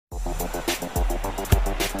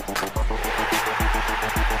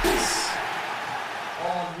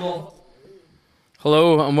Hello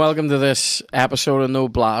and welcome to this episode of No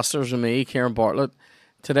Blasters with me, Kieran Bartlett.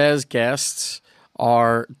 Today's guests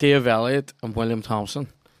are Dave Elliott and William Thompson,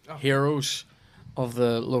 heroes of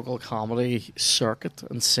the local comedy circuit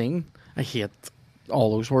and scene. I hate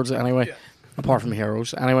all those words anyway, apart from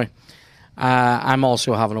heroes. Anyway, I'm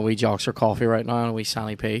also having a wee Joxer coffee right now and a wee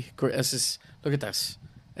Sanny P. Look at this.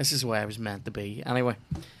 This is where I was meant to be. Anyway,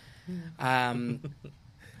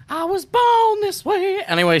 I was born this way.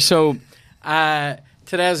 Anyway, so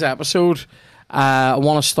today's episode, I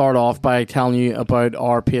want to start off by telling you about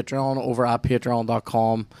our Patreon over at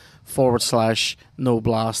patreon.com/No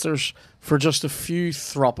Blasters for just a few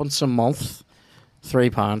threepence a month,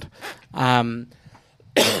 £3.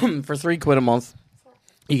 For £3 a month,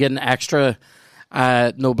 you get an extra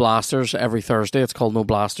No Blasters every Thursday. It's called No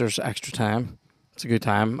Blasters Extra Time. It's a good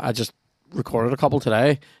time. I just recorded a couple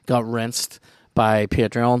today. Got rinsed by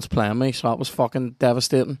Patreons playing me, so that was fucking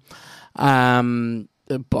devastating. Don't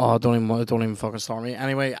even fucking start me.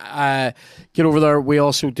 Anyway, get over there. We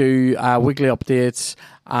also do weekly updates,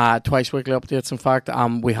 twice weekly updates. In fact,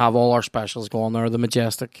 we have all our specials going there. The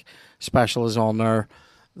Majestic special is on there.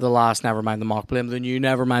 The last Nevermind the Mock Blame, the new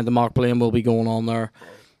Nevermind the Mock Blame will be going on there.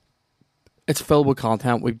 It's filled with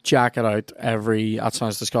content. We jack it out every. That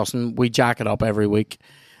sounds disgusting. We jack it up every week.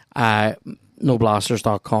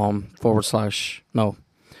 Noblasters.com / no.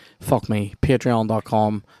 Fuck me.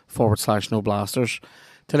 Patreon.com / No Blasters.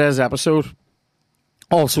 Today's episode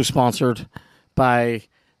also sponsored by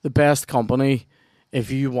the best company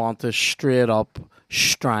if you want to straight up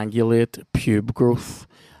strangulate pube growth.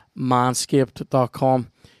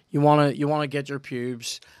 Manscaped.com. You wanna get your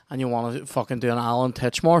pubes and you want to fucking do an Alan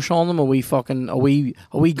Titchmarsh on them, a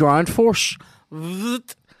wee ground force.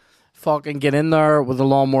 Fucking get in there with the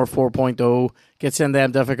Lawnmower 4.0, gets in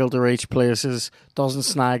them difficult to reach places, doesn't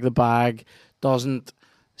snag the bag, doesn't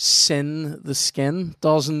sin the skin,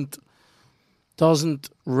 doesn't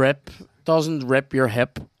rip your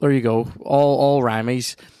hip. There you go. All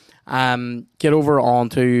rhymies. Get over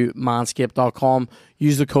onto manscaped.com.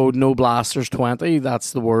 Use the code NOBLASTERS20.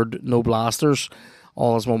 That's the word No Blasters,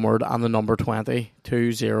 all is one word, and the number 20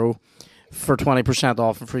 for 20%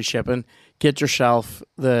 off and free shipping. Get yourself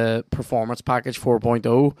the Performance Package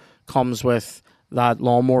 4.0. Comes with that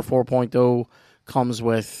Lawnmower 4.0. Comes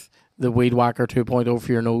with the Weed Whacker 2.0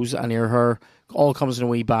 for your nose and ear hair. All comes in a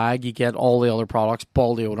wee bag. You get all the other products,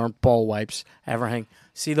 ball deodorant, ball wipes, everything.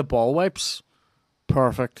 See the ball wipes?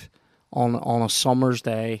 Perfect on a summer's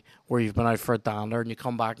day where you've been out for a dander and you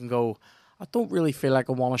come back and go, I don't really feel like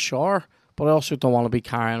I want to shower, but I also don't want to be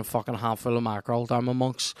carrying a fucking handful of mackerel down my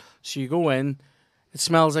monks. So you go in, it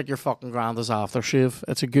smells like your fucking granddad's aftershave.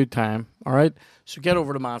 It's a good time, all right? So get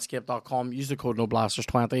over to manscaped.com, use the code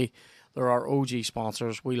NOBLASTERS20. They're our OG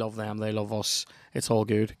sponsors. We love them, they love us. It's all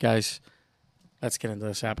good. Guys, let's get into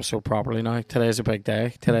this episode properly now. Today is a big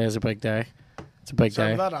day. It's a big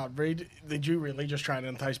day. That ad read, did you really just try to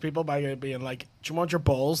entice people by being like, do you want your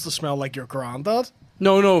balls to smell like your granddad?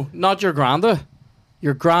 No, not your granda.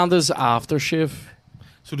 Your granda's aftershave.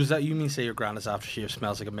 So does that say your granda's aftershave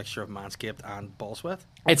smells like a mixture of Manscaped and ball sweat?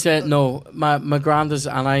 It's no, my granda's,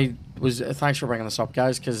 and I was, thanks for bringing this up,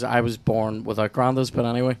 guys, because I was born without granda's, but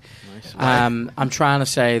anyway. Nice. I'm trying to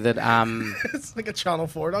say that it's like a Channel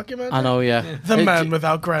 4 documentary. I know, yeah. The man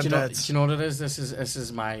without granddads. Do you know what it is? This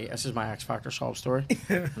is my X Factor sob story. Do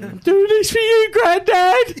this for you,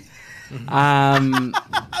 granddad.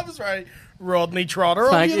 I was right. Rodney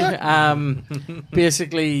Trotter. Thank you.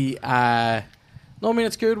 Basically, no, I mean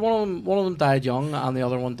it's good. One of them died young, and the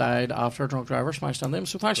other one died after a drunk driver smashed into him.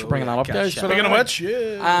 So thanks for bringing that up, guys. Speaking of which,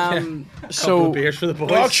 so beers for the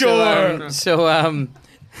boys.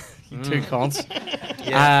 You two cons. Yeah,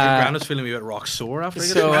 your granddad's feeling a bit rock sore after.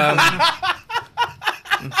 So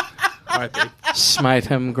Alright, babe. Smite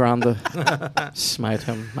him, granda. Smite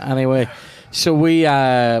him. Anyway, so we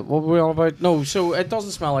what were we on about? No, so it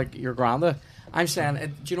doesn't smell like your granda. I'm saying,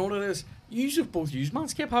 do you know what it is? You have both used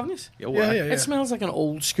Manscaped, haven't you? Yeah. It smells like an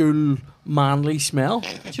old school manly smell. Do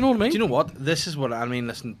you know what I mean? Do you know what? This is what I mean.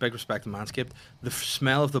 Listen, big respect to Manscaped. The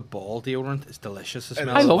smell of the ball deodorant is delicious. The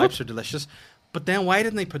smell of the wipes are delicious. But then why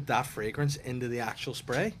didn't they put that fragrance into the actual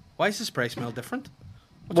spray? Why does the spray smell different?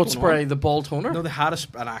 What spray? The ball toner? No, they had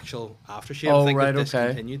an actual aftershave. Oh, I think right, they've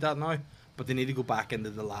discontinued that now. But they need to go back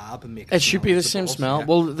into the lab and make it. It should be the same smell. Yeah.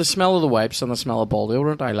 Well, the smell of the wipes and the smell of ball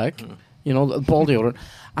deodorant I like. You know, the ball deodorant.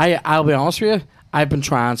 I'll be honest with you, I've been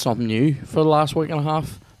trying something new for the last week and a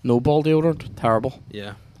half. No ball deodorant. Terrible.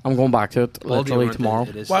 Yeah. I'm going back to it ball literally tomorrow.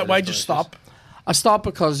 Why'd you stop? I stopped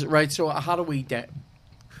because, right, so I had a wee day.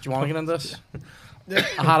 Do you want to get into this?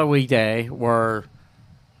 I had a wee day where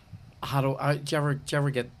Do you ever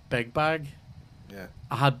get Big Bag? Yeah.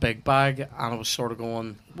 I had Big Bag, and I was sort of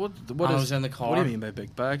going. I was in the car. What do you mean by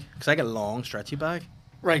big bag? Because I get long, stretchy bag.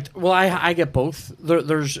 Right. Well, I get both.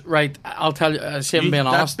 There's right. I'll tell you. See, I'm being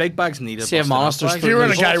honest. Big bags needed. See, I'm honest. If you were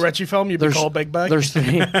in a Guy Ritchie film, you'd be called Big Bag. There's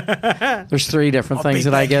three different things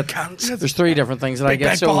that I get. There's three different things that I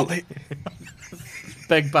get. So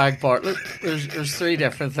Big Bag Bartlett. There's three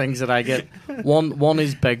different things that I get. One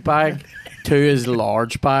is Big Bag. Two is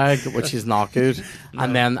large bag, which is not good. No.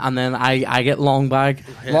 And then I get long bag.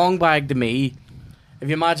 Yeah. Long bag to me, if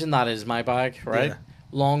you imagine that is my bag, right? Yeah.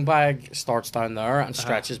 Long bag starts down there and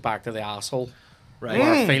stretches back to the asshole. Right.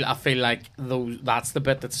 Where I feel like that's the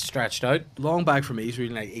bit that's stretched out. Long bag for me is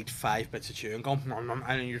really like eat 5 bits of chewing gum and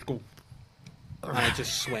then you just go and it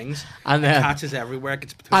just swings and it catches everywhere. It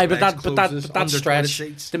gets between that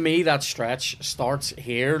stretch to me, that stretch starts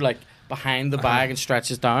here, like behind the bag and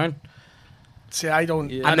stretches down. See, I don't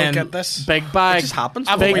get this. Big bag. It just happens.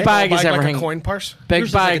 Big bag is everything. Like a coin purse. Big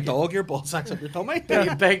bag. Like a dog, your ball sacks up your tummy.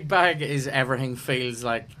 Big bag is everything feels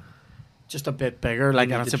like just a bit bigger. Like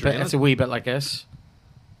it's a wee bit like this,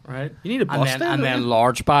 right? You need a bust and then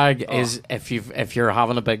large bag is if you're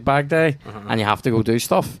having a big bag day and you have to go do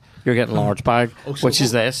stuff, you're getting large bag, which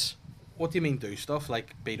is this. What do you mean do stuff?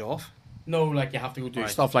 Like beat off? No, like you have to go do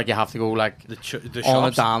stuff. Like you have to go like the on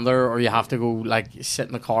a dander, or you have to go like sit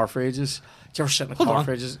in the car for ages. Do you ever sit in the car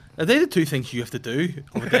for ages? Are they the two things you have to do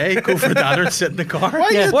of a day? Go for a dander and sit in the car?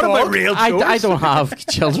 What about real chores? I don't have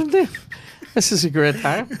children, Dave. This is a great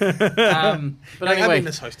time. But anyway, I've been in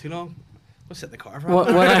this house too long. Go sit in the car for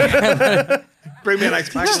a bring me an ice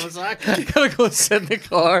pack in the sack. Gotta go sit in the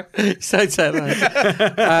car.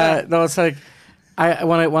 No, it's like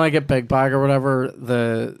when I get Big Bag or whatever.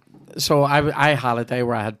 So I had a day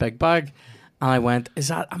where I had Big Bag, and I went,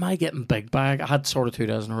 am I getting Big Bag? I had sort of 2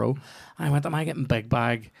 days in a row. And I went, am I getting Big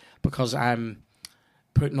Bag because I'm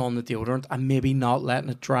putting on the deodorant and maybe not letting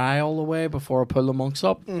it dry all the way before I pull the monks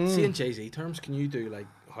up? See, in Jay-Z terms, can you do like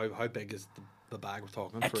how big is the bag we're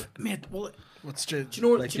talking for? Mate, well, do you know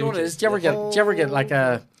what it is? Do you ever get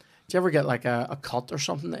like a cut or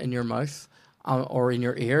something in your mouth or in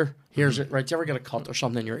your ear? Here's it, right? Do you ever get a cut or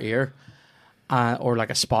something in your ear? Or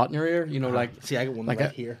like a spot in your ear, you know, like see, I get one like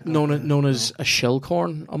right here, known as a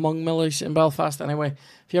shellcorn among millies in Belfast. Anyway,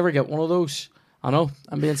 if you ever get one of those, I know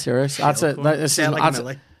I'm being serious. That's it.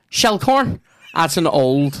 Shellcorn. That's an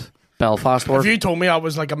old Belfast word. If you told me I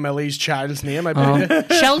was like a Millie's child's name, I'd be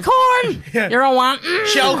Shellcorn. Yeah. You're a want.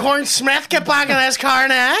 Shellcorn Smith, get back in this car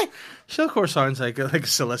now. Shellcorn sounds like a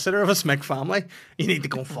solicitor of a Smick family. You need to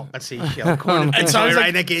go fucking see Shellcorn. It sounds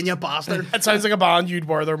like again, you bastard. It sounds like a band you'd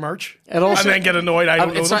wear their merch. And then get annoyed.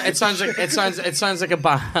 It sounds like a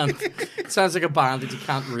band. It sounds like a band that you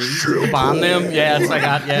can't read. The band name. Yeah, it's like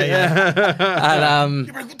that. Yeah. And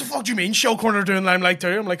you're like, what the fuck do you mean? Shellcorn are doing Limelight too?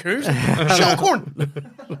 I'm like, who's Shellcorn?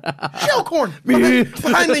 Shellcorn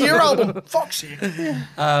behind the ear album. Fuck's sake.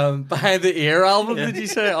 Behind the ear album? Did you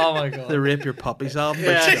say? Oh my god. The Rape Your Puppies album.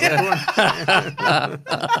 Yeah.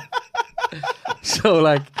 So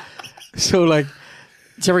like, do you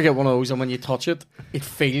ever get one of those and when you touch it, it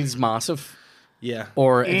feels massive? Yeah.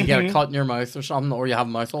 Or if you get a cut in your mouth or something, or you have a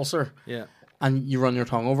mouth ulcer, yeah, and you run your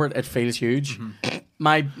tongue over it, it feels huge. Mm-hmm.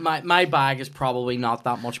 My bag is probably not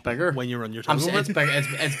that much bigger. When you run your tongue over it,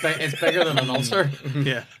 it's bigger than an ulcer.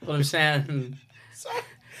 Yeah. But I'm saying, sorry.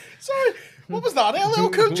 What was that? LL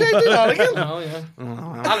Cool J did that again? Oh yeah.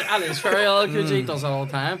 Alex Ferry, LL Cool J does that all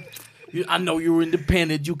the time. I know you're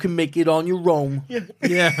independent. You can make it on your own.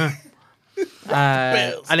 Yeah.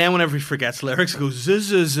 And then whenever he forgets lyrics, he goes zzz,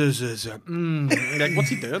 zzz, zzz, zzz. Like, what's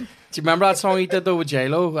he doing? Do you remember that song he did though with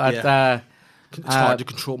J-Lo? It's hard to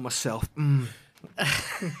control myself.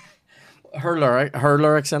 Her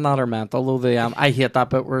lyrics in that are mental though. I hate that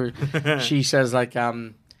bit where she says like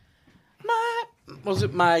my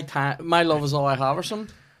love is all I have or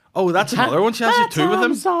something. Oh, that's another one. She has two with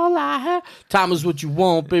him. All I have. Time is what you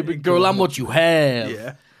want, baby girl. I'm what you have.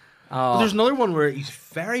 Yeah. But there's another one where he's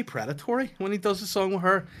very predatory when he does a song with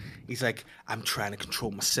her. He's like, I'm trying to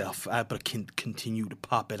control myself, but I can continue to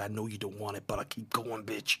pop it. I know you don't want it, but I keep going,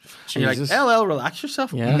 bitch. And you're like, LL, relax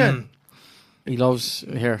yourself. Yeah. He loves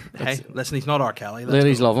here. Hey, listen, he's not R. Kelly.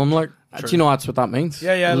 Ladies love him. Like, do you know that's what that means?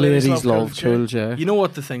 Yeah. Ladies love Cool J. You know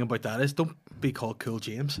what the thing about that is? Don't be called Cool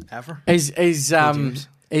James ever. Is Ja Rule?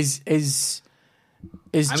 Is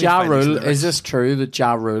this true that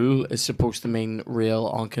Ja Rule is supposed to mean real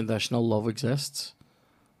unconditional love exists?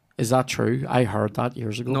 Is that true? I heard that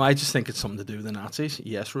years ago. No, I just think it's something to do with the Nazis.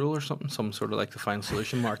 Yes Rule or something. Some sort of like the Final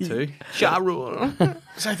Solution Mark II. Ja Rule.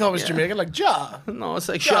 Because I thought it was Jamaican, like Ja. No, it's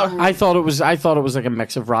like Ja Rule. I thought it was like a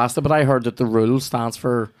mix of Rasta, but I heard that the rule stands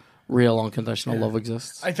for real unconditional love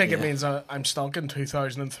exists. I think it means I'm stuck in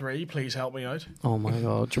 2003. Please help me out. Oh my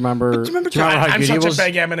god! Do you remember? do you remember how I'm good he such was? a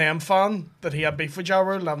big Eminem fan that he had beef with Ja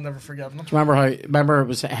Rule. I've never forgiven him. Do you remember how? Remember it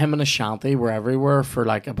was him and Ashanti were everywhere for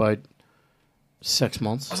like about 6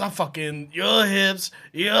 months. Was that fucking your hips,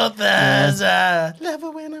 your thighs? I love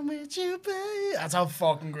it when I'm with you, babe. That's how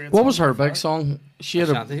fucking great. What was her big song? She had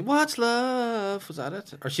a. Shanty. What's love? Was that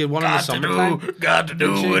it? Or she had one in the summertime. Got to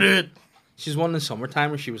do with it. She's one in the summertime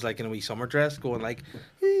where she was like in a wee summer dress, going like,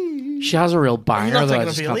 She has a real banger not that I thinking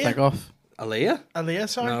just of can't Elliott? think of. Aaliyah. Aaliyah,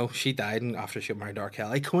 sorry. No, she died after she married R.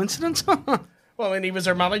 Kelly. Coincidence? Well, and he was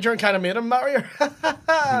her manager and kind of made him marry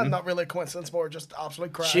her. Not really a coincidence, more just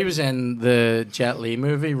absolute crap. She was in the Jet Li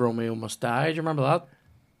movie Romeo Must Die. Do you remember that?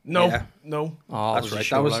 no, Yeah. no. Oh, That's it was a right.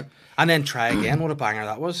 show, That was, like. and then Try Again. What a banger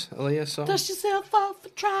that was, Aaliyah song. Dust yourself off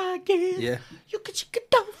and try again. Yeah. You can shake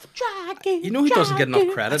it off and try again. You know who doesn't get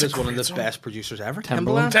enough credit That's a as one of great the song. best producers ever?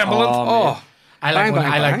 Timbaland. Timbaland. Oh, I like Bang, when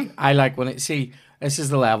bang, I bang. like I like when it. See, this is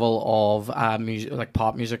the level of music, like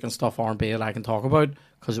pop music and stuff, R&B that I can talk about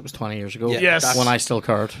because it was 20 years ago. Yeah, Yes. that's- when I still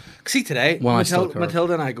cared. See, today, When I still could.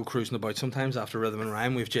 Matilda and I go cruising about sometimes after Rhythm and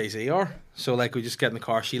Rhyme with Jay-Z are. So, like, we just get in the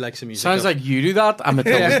car. She likes the music. Sounds like you do that. I'm a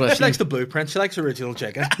Matilda's Yeah, she listening. likes the blueprint. She likes original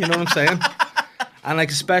chicken. You know what I'm saying? And,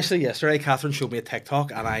 like, especially yesterday, Catherine showed me a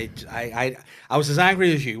TikTok, and I was as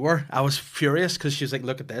angry as you were. I was furious because she was like,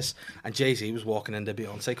 look at this. And Jay-Z was walking into a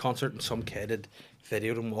Beyonce concert, and some kid had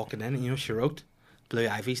videoed him walking in, and you know, she wrote, Blue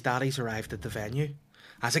Ivy's daddy's arrived at the venue.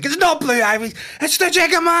 I was like, it's not Blue Ivy's, it's the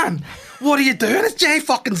Jigga Man. What are you doing? It's Jay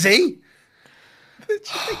fucking Z.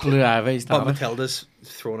 Blue Ivy's But done it. Matilda's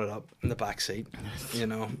throwing it up in the back seat, you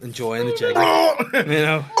know, enjoying the Jigga. You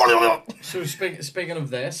know. So speaking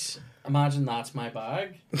of this, imagine that's my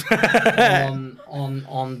bag.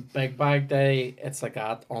 on big bag day, it's like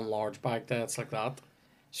that. On large bag day, it's like that.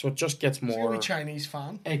 So it just gets You're more. a Chinese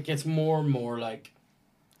fan. It gets more and more like.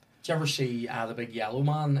 Do you ever see the big yellow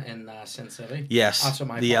man in Sin City? Yes, That's what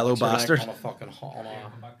my the yellow bollocks are bastard. Like on a fucking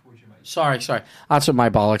Sorry. That's what my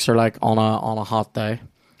bollocks are like on a hot day,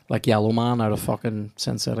 like yellow man out of fucking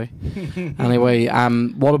Sin City. Anyway,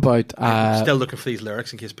 what about? Still looking for these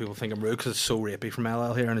lyrics in case people think I'm rude because it's so rapey from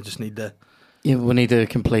LL here, and I just need to. Yeah, we need to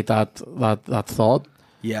complete that thought.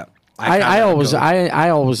 Yeah, I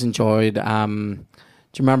always enjoyed. Do you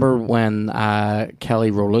remember when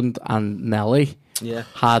Kelly Rowland and Nelly Yeah,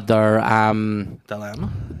 had their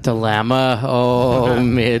dilemma. dilemma? Oh,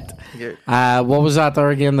 mate. What was that there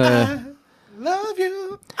again? The Love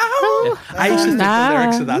you. Yeah. I used to think the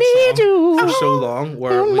lyrics of that need song you. for so long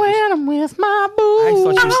were. when I'm with my I boobs.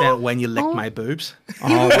 thought she was saying when you lick my boobs.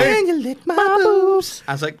 Oh, When you lick my boobs.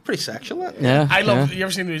 I was like, pretty sexual. That. Yeah, I love. Yeah. You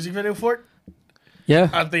ever seen the music video for it? Yeah.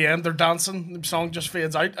 At the end, they're dancing. The song just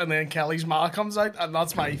fades out, and then Kelly's ma comes out, and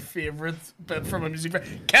that's my favorite bit from a music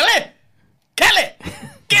video. Kelly,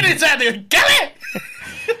 get inside there, Kelly.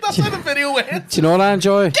 That's how the video went. Do you know what I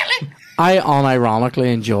enjoy? I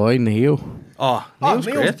unironically enjoy Neo. Oh, Neil's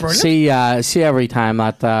great. brilliant. See every time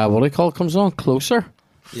that what do you call it comes on Closer.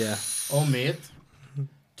 Yeah. Oh mate,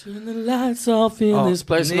 turn the lights off in Oh, this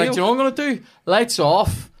place. I'm like, Neil. do you know what I'm gonna do? Lights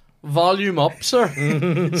off, volume up, sir.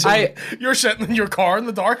 You're sitting in your car in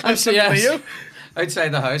the dark, listening to yes. you. Outside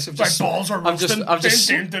the house, My balls are roasting. I've just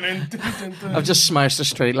smashed the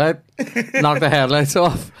street light, knocked the headlights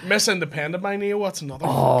off. Miss Independent by Neo. What's another?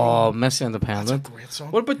 Oh, Miss fucking Independent. great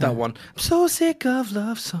song. What about that one? I'm so sick of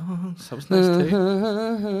love songs. That was nice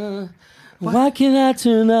too. Why can't I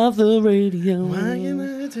turn off the radio?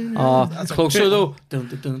 That's a Closer good though.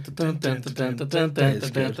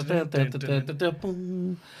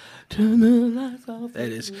 Turn the lights off.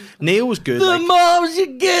 It is. Neil was good. The Like, more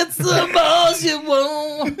you get, the more you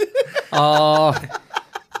want. Oh,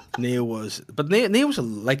 Neil was, but Neil was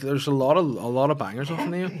like. There's a lot of bangers off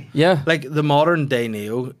Neil. yeah. Like the modern day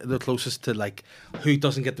Neil, the closest to like who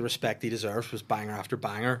doesn't get the respect he deserves was banger after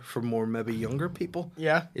banger for more maybe younger people.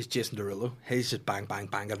 Yeah. Is Jason Derulo. He's just bang bang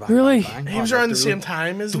bang bang. Really? Bang, bang. He was Oh, around the Derulo. same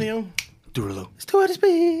time as Neo. Derulo. It's too hard to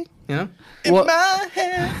speak. You know. In What- my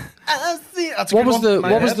head, I see. That's a What good was one. the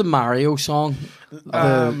My What was head. the Mario song?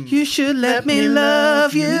 You should let me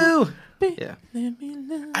love you. Yeah.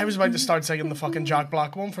 I was about to start singing the fucking Jack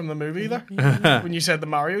Black one from the movie there. When you said the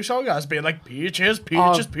Mario song, I was being like, peaches,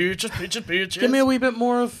 peaches, peaches, peaches, peaches. Give me a wee bit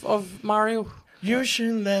more of Mario. You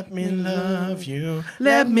should let me love you.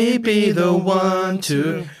 Let me be the one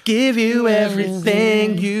to give you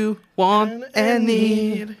everything you want and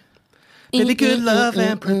need. Baby, good love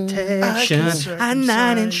and protection and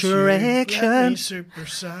 9-inch Let me erection.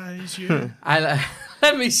 supersize you.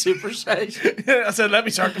 Let me supersize. I said, let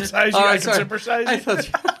me circumcise you. I can supersize I you. thought.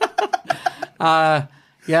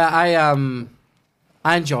 Yeah,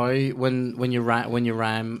 I enjoy when you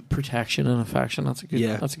rhyme protection and affection. That's a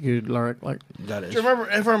good lyric. Like That is. Do you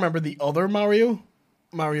ever remember the other Mario?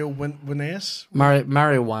 Mario Winnes?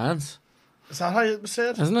 Mario Wines, Is that how it was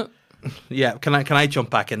said? isn't it? Yeah, can I jump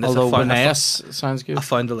back in this? Although I Winnes sounds good.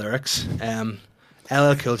 found the lyrics.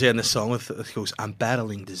 LL Cool J in the song it goes, I'm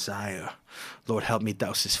battling desire. Lord help me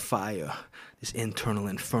douse this fire. This internal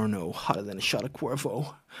inferno, hotter than a shot of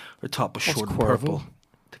Cuervo. Or top of short and Cuervo? purple.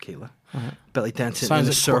 Tequila. Belly dancing Sounds in a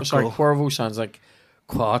like circle. sorry, Cuervo sounds like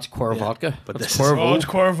Cuervo vodka. but That's this is- Oh, it's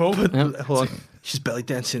Cuervo. Cuervo. Hold on. She's belly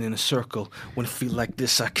dancing in a circle. When I feel like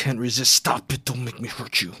this, I can't resist. Stop it, don't make me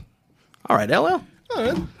hurt you. All right, LL.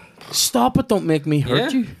 Stop it! Don't make me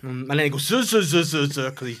hurt you. And then he goes, because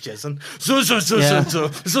he's jazzing. Don't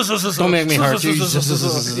make me hurt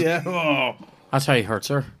you. Yeah. Oh. That's how he hurts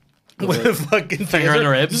her. With a fucking Finger in the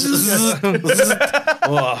ribs.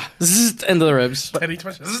 Oh. Zzzt, into the ribs. Titty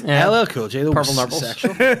twist. Yeah. LL Cool J, though, Purple was nurbles.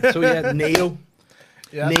 sexual. So yeah, Neo.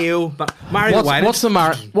 Yeah. Neo. Mario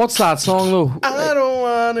What's that song though? I don't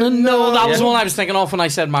want to No, that was the Yeah. one I was thinking of when I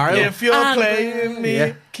said Mario. If you're And- playing me,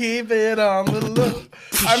 Yeah. keep it on the low.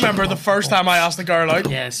 I remember the first time I asked the girl out.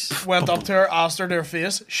 Yes. Went up to her, asked her to her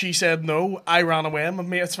face. She said no. I ran away, and my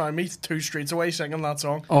mates found me 2 streets away singing that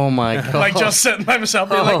song. Oh my god. Like just sitting by myself,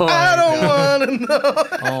 being like, Oh I my don't want to know.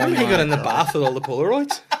 Oh He my got in the bath with all the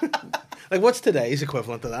Polaroids. Like, what's today's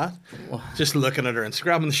equivalent to that? Just looking at her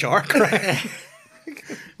Instagram in the shower.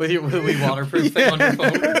 with a wee waterproof thing on your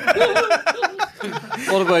phone.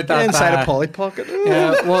 What about that? Inside a Polly Pocket.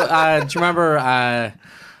 Yeah, well, do you remember?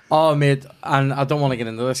 Oh, mate, and I don't want to get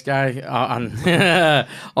into this guy. And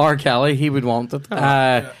R. Kelly, he would want it.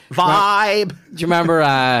 Vibe. Do you remember?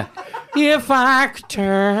 If I could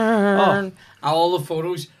turn all the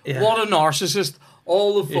photos. Yeah. What a narcissist!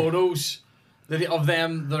 All the photos of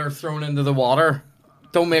them that are thrown into the water.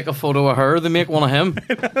 Don't make a photo of her. They make one of him.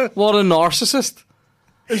 What a narcissist!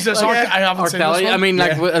 Is this I haven't R. seen Kelly. this one. I mean,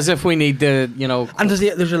 like Yeah. as if we need to, And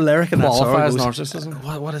there's a lyric in that song. qualify as that goes,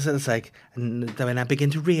 narcissism. What is it? It's like, and when I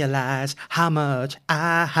begin to realize how much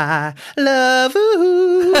I love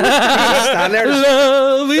you. Stand there, just-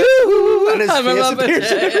 Love you. And his I remember face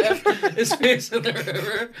that. His face in the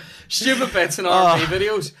river. Stupid bits in R&B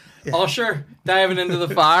videos. Usher diving into the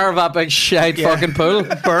fire of that big shite fucking pool.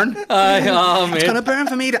 burn. Oh, mate. It's gonna burn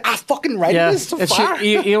for me. I fucking write Yeah, this. it's Fire.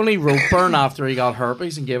 he only wrote burn after he got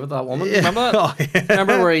herpes and gave it to that woman. Remember that? Oh, yeah.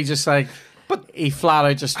 Remember where he just he flat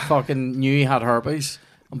out just fucking knew he had herpes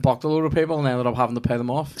and bucked a load of people and ended up having to pay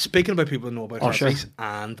them off. Speaking about people who know about Usher. herpes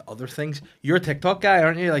and other things, you're a TikTok guy,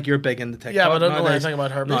 aren't you? Like, you're big into TikTok. Yeah, but I don't know nowadays. anything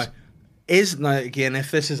about herpes. Now, again,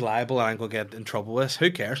 if this is liable and I'm going to get in trouble with this,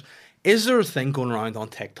 who cares? Is there a thing going around on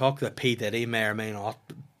TikTok that P. Diddy may or may not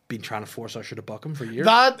been trying to force Usher to buck him for years?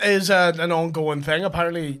 That is an ongoing thing.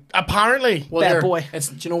 Apparently, Well, Bad there- boy. do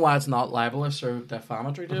you know why it's not libelous or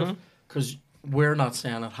defamatory, Dave? Because we're not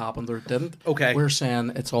saying it happened or didn't. Okay. We're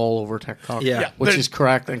saying it's all over TikTok. Yeah. Which There- is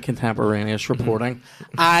correct and contemporaneous reporting.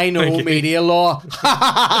 I know media law.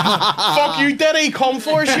 fuck you, Diddy, come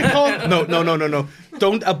for us, you cunt. No.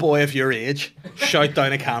 Don't a boy of your age shout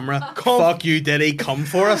down a camera, fuck you, Diddy, come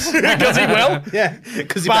for us. Because he will. Yeah.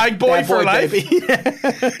 Because Bag boy for life.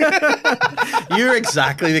 You're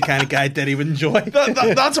exactly the kind of guy Diddy would enjoy.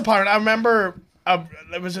 That's apparent. I remember.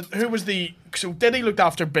 Who was the so Diddy looked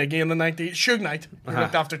after Biggie in the 90s. Suge Knight who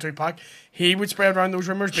looked after Tupac. He would spread around those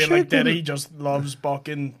rumors, being like Diddy just loves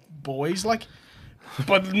bucking boys, like.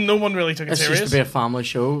 But no one really took it This serious. used to be a family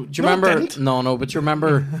show. Do you No, it remember? didn't. No, but do you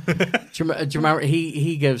remember? do you remember?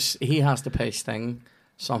 He has to pay Sting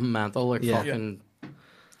something mental, like Yeah. fucking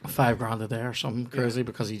 $5,000 a day or something crazy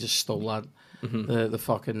because he just stole that.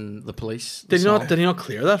 The police. Did the he not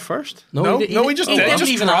clear that first? No, he just did. He didn't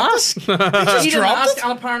just even dropped ask. He just He didn't dropped ask. it.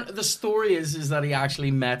 And apparently, the story is that he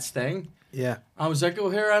actually met Sting. Yeah. I was like, "Oh,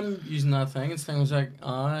 here I'm using that thing," and Sting was like,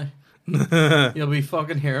 "Aye, you'll be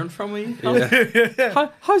fucking hearing from me."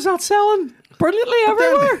 How's that selling brilliantly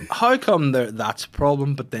everywhere? How come that's a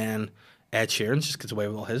problem, but then Ed Sheeran just gets away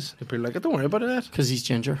with all his? People are like, don't worry about it. Because he's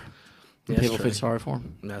ginger. And Yeah, people it's true. feel sorry for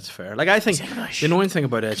him. That's fair. Like, I think the annoying thing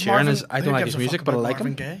about Ed Sheeran is I don't like his music, but I like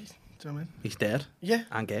him. Gaye. Do you know what I mean? He's dead Yeah.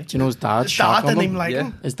 and gay. Do you know his dad His shot dad on didn't them? even like Yeah.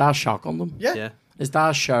 him. His dad shot on them. Yeah. Yeah. His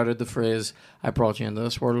dad shouted the phrase, "I brought you into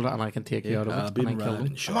this world and I can take you out of it." Been And I killed him.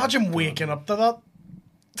 riding shotgun. Imagine waking up to that.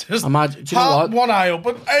 Just Imagine, do you know what? one eye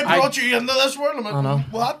open. I brought you into this world. I'm like, I know.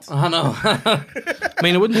 what? I know. I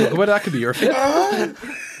mean, I wouldn't joke about it. That could be your fate.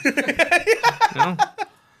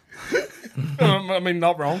 I mean,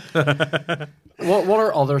 not wrong. What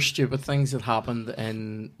are other stupid things that happened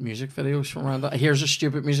in music videos from around that? Here's a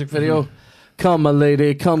stupid music video Come, my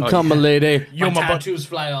lady, come, my lady. Yo, my my tattoos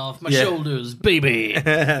fly off my shoulders, baby.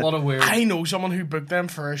 What a weird. I know someone who booked them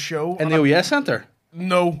for a show. In the OES Centre?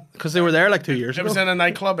 No. Because they were there like 2 years It ago. was in a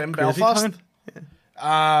nightclub in Crazy Belfast.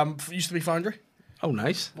 Town. Used to be Foundry. Oh,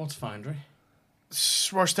 nice. What's Foundry?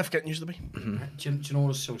 Where Stiff Kitten used to be. Do you know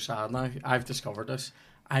what's so sad now? I've discovered this.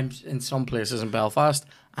 I'm in some places in Belfast.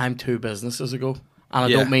 I'm 2 businesses ago, and I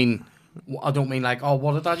don't mean like, oh,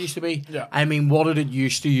 what did that used to be? Yeah. I mean, what did it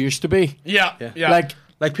used to be? Yeah.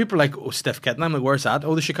 Like people are like, oh, Stiff Kitten. I'm like, where's that?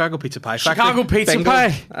 Oh, the Chicago Pizza Pie Factory. Chicago Pizza Bingo.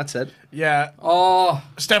 Pie. That's it. Yeah. Oh,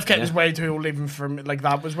 Stiff Kitten's way too old even for me. Like,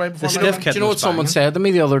 that was way before The me. Stiff do Kitten you know what was someone banging. said to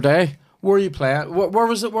me the other day? Where are you playing? Where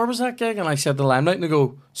was it? Where was that gig? And I said the Limelight, and they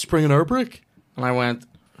go Spring and Airbreak, and I went,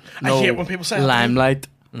 no, I hate when people say that to me. Limelight.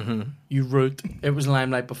 You root. It was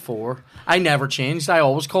Limelight before. I never changed. I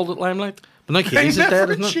always called it Limelight. But now Katie's is dead,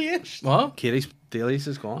 never isn't it? changed. What? Katie's Dailies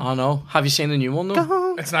is gone. I know. Have you seen the new one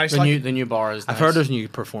though? It's nice. The Like, new bar is. I've nice. heard there's new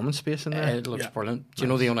performance space in there. It looks Yeah. brilliant. Do you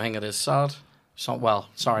know the only thing that is sad?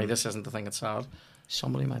 Sorry, this isn't the thing that's sad.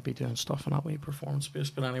 Somebody might be doing stuff in that wee performance space,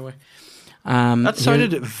 but anyway. That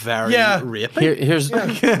sounded very Yeah. rapey. Here's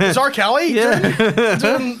is R. Kelly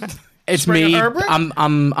doing it's Spring me. and Airbreak?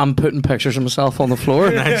 I'm putting pictures of myself on the floor.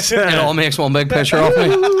 It all makes one big picture of me.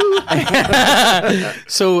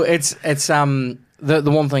 So it's the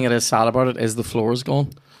one thing that is sad about it is the floor is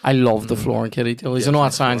gone. I love the floor in Kitty Tilly's. I know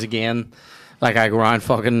that sounds again like I go around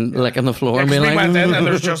fucking licking the floor Yeah, and 'cause being we like, went in and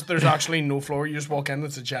there's actually no floor. You just walk in,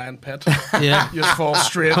 it's a giant pit. Yeah. You just fall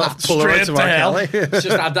straight Polaroids of to R. hell. Kelly. it's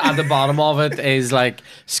just at the bottom of it is like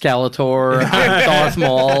Skeletor and Darth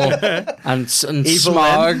Maul and Evil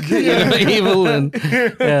Smog, Evil and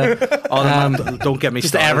yeah. Oh, don't get me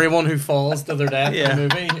Just started. everyone who falls to their death in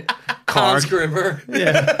the movie. Hans Gruber.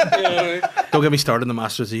 Yeah. Don't get me started on the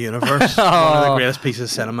Masters of the Universe. One of the greatest pieces of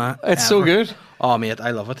cinema. It's so ever. good. Oh, mate, I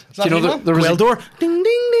love it. Do you know He-Man? there was Gwildor. Ding, ding,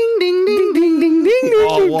 ding, ding, ding, ding, ding, ding,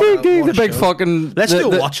 Oh, what a- ding. the What a big show. fucking. Let's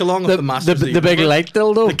do a watch along of the Masters of the the big Universe. light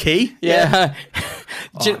dildo. The key. Yeah.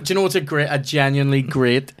 Do you know what's a genuinely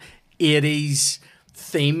great 80s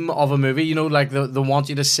theme of a movie? You know, like they want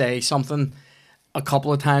you to say something a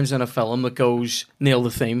couple of times in a film that goes, nail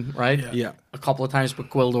the theme, right? Yeah. A couple of times, but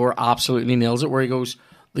Gwildor absolutely nails it where he goes,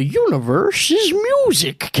 the universe is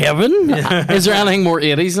music, Kevin. Is there anything more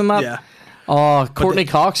 80s than that? Yeah. Oh, Courtney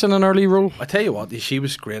Cox in an early role. I tell you what, she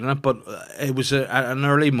was great in it, but it was an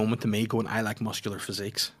early moment to me going, I like muscular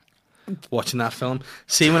physiques. Watching that film.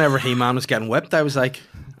 See, whenever He-Man was getting whipped, I was like,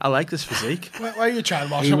 I like this physique. Why are you trying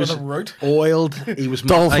to wash He it with was a root? oiled. He was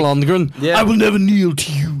Dolph Lundgren. Yeah. I will never kneel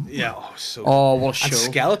to you. Yeah, oh, so Oh, what a and show.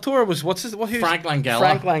 Skeletor was, who's Frank Langella.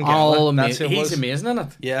 Frank Langella. Oh, That's who it he's was. amazing in it.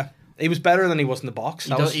 Yeah. He was better than he was in the box.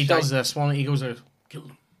 He does this one. He goes out, kill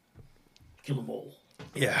them all.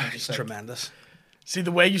 Yeah, he's tremendous. See,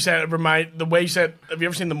 the way you said it have you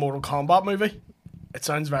ever seen the Mortal Kombat movie? It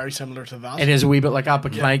sounds very similar to that. It is a wee bit like that,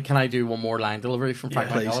 but can I do one more line delivery from Frank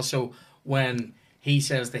please. Langella? So when he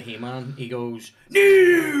says to He-Man, he goes,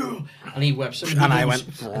 "No!" and he whips him. And he I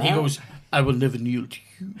goes, went, and he goes, "I will never kneel to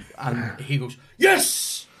you." And he goes,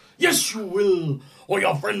 "Yes, yes, you will, or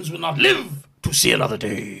your friends will not live to see another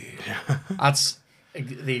day." That's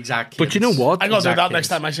the exact. But you know what? I'm going to do exact that next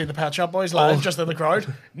case. time I see the Pet Shop Boys live, just in the crowd.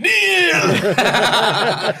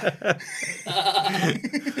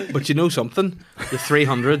 But you know something? The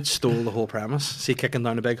 300 stole the whole premise. See, kicking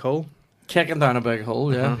down a big hole. Kicking down a big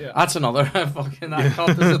hole, yeah. Yeah. That's another fucking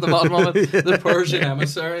icon is at the bottom of it. The Persian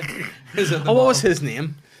emissary is at the Oh, what was bottom. his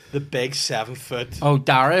name? The big 7 foot. Oh,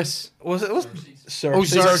 Darius. Was it? Was Oh,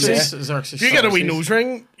 Xerxes? Xerxes. If you get a wee Xerxes. nose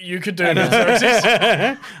ring, you could do Xerxes.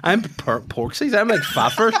 I'm Porksies. I'm like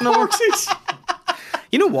fat version of Porksies.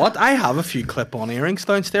 You know what? I have a few clip-on earrings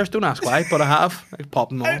downstairs. Don't ask why, but I have. I pop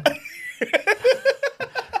them on.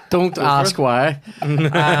 Don't ask why.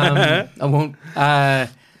 I won't.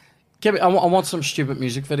 Give me. I want some stupid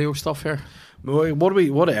music video stuff here.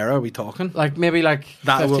 What era are we talking? Like maybe like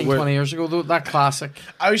That- 15, we're- 20 years ago. Though, that classic.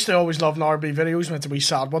 I used to always love an RB videos when it's a wee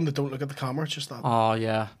sad one that don't look at the camera. It's just that. Oh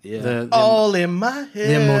yeah. Yeah. The All in my head.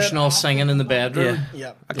 the emotional singing in the bedroom.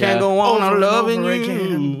 Yeah. I can't Yeah. go on Over and loving over you.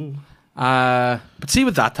 again. But see,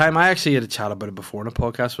 with that time, I actually had a chat about it before in a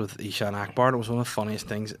podcast with Ishan Akbar, and it was one of the funniest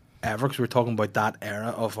things ever because we were talking about that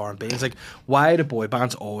era of R&B. It's like, why do boy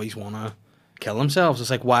bands always want to kill themselves?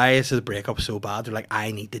 It's like, why is the breakup so bad? They're like,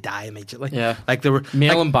 I need to die immediately. Yeah. Like, they were...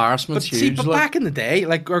 Male like, embarrassment's but see, huge. but like. back in the day,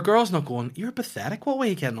 like, our girls not going, you're pathetic, what way are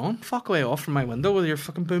you getting on? Fuck away off from my window with your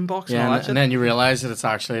fucking boombox and Yeah, all and, that and then you realise that it's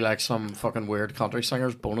actually like some fucking weird country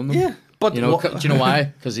singers boning them. Yeah, but you know, what- do you know why?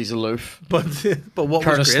 Because he's aloof. but what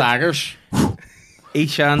Curtis was great... Staggers.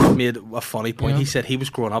 Ishan made a funny point. Yeah. He said he was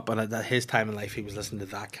growing up, and at his time in life, he was listening to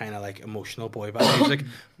that kind of like emotional boy band music,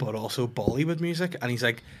 but also Bollywood music. And he's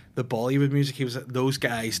like, the Bollywood music, those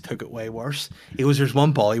guys took it way worse. He goes, there's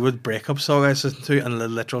one Bollywood breakup song I was listening to, and the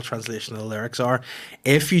literal translation of the lyrics are,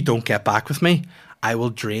 "If you don't get back with me, I will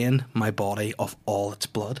drain my body of all its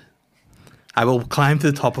blood. I will climb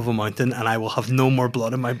to the top of a mountain and I will have no more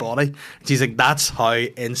blood in my body." And she's like, that's how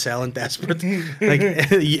incel and desperate like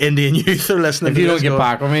Indian youth are listening If to you don't this get going,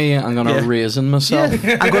 back with me, I'm gonna Yeah. raisin myself.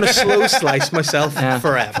 I'm going to slow slice myself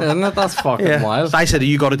forever. Isn't it? That's fucking Yeah. wild. I said,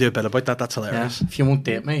 you got to do a bit about that. That's Yeah. hilarious. If you won't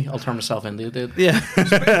date me, I'll turn myself into a date. Yeah.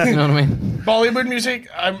 You know what I mean? Bollywood music.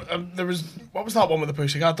 There was what was that one with the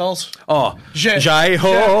Pussycat Dolls? Oh, Jai Jai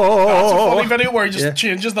Ho. That's a funny video where he just Yeah.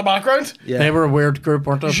 changes the background. Yeah. They were a weird group,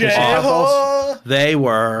 weren't they? Jai Pussycat Dolls. Ho. They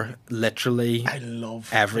were literally I love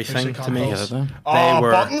everything Pussycat to me. I Dolls. hated them. Oh,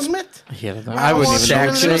 were- buttons, mate. I hated them. I wouldn't want even know.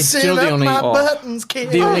 you to Do you know the only buttons, kid.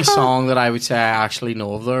 the only song that I would say I actually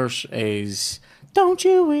know of theirs is "Don't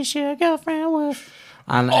You Wish Your Girlfriend Was."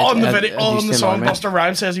 And Oh, in the it video, used in to the song, annoy me. Busta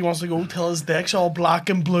Rhymes says he wants to go till his dick's all black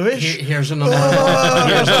and bluish. Here's another.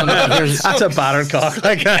 here's That's a battered cock.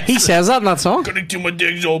 Like, he says that in that song. Gonna till my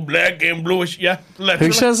dick's all black and bluish. Yeah, literally.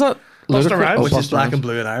 Who says that? Busta Ludacris? Rhymes. Oh, which is Busta black Rhymes. and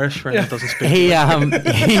blue in Irish for anyone that doesn't speak.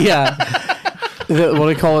 What do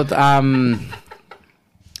you call it?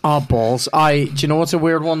 Balls. Do you know what's a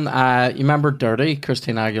weird one? You remember Dirty,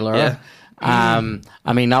 Christina Aguilera?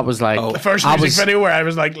 I mean, that was like Oh. The first I music was- video where I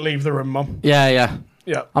was like, leave the room, mum. Yeah.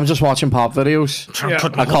 Yeah. I'm just watching pop videos. Yeah.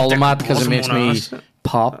 I call them that because it makes me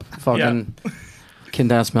pop fucking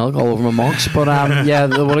condensed milk all over my mugs. But yeah,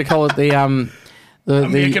 what do you call it? I'm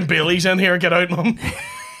making Bailey's in here. Get out, mum.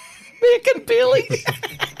 making Bailey.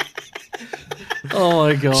 Oh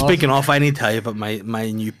my god! Speaking of, I need to tell you about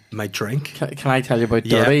my drink. Can I tell you about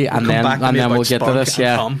Dirty we'll and come then back to me about we'll get to Spunk this? and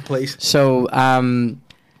Yeah. Tom, please. So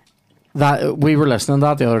that we were listening to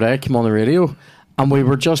that the other day. It came on the radio, and we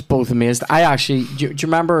were just both amazed. I actually, do you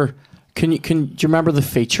remember? Do you remember the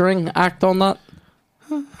featuring act on that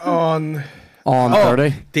On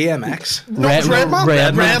Dirty? DMX. no, it's Redman.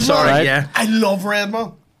 Redman, sorry, right? yeah. I love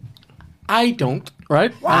Redman. I don't.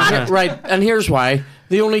 Right. Right. And here's why.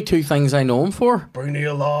 The only two things I know him for Bring the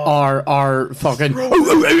alarm. are fucking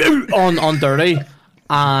on Dirty,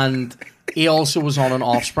 and he also was on an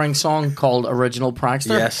Offspring song called Original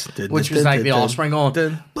Prankster. Yes, which was like the Offspring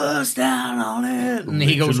going bust down on it, and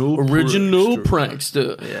he goes Original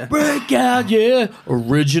Prankster, Yeah. break out, yeah,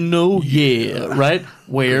 original, yeah, right.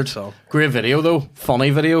 Weird, song. great video though, funny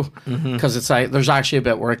video because it's like there's actually a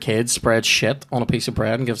bit where a kid spreads shit on a piece of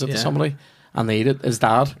bread and gives it to Yeah. somebody. And they eat it, his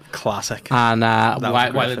dad. Classic. And was a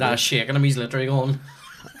while great the video. dad's shaking him, he's literally going.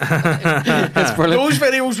 It's brilliant. Those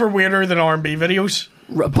videos were weirder than R&B videos.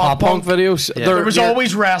 Pop punk videos. Yeah. There was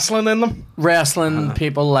always wrestling in them. wrestling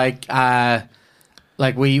people like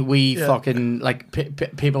we Yeah. fucking like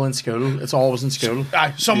people in school. It's always in school.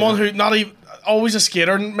 Someone who not even always a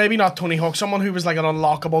skater, maybe not Tony Hawk. Someone who was like an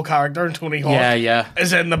unlockable character in Tony Hawk. Yeah.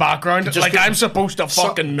 Is in the background. Just like go- I'm supposed to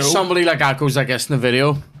fucking know. Somebody like that goes, I guess, in the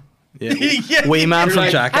video. Yeah. Yeah. Wee Man You're from like,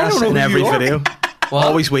 I Jackass don't know in who every you are. video.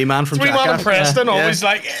 Always Wee Man from Three Man and Jackass. Preston Yeah. always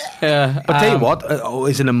like. Yeah, But tell you what,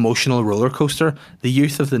 is an emotional roller coaster. The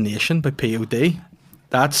Youth of the Nation by POD.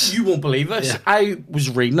 That's you won't believe this. Yeah. I was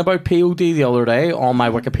reading about POD the other day on my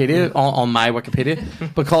Wikipedia, on my Wikipedia,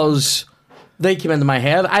 because they came into my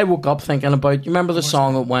head. I woke up thinking about. You remember the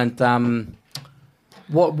song that went?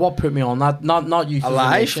 What put me on that? Not Youth of the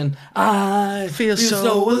Alive? Nation. I feel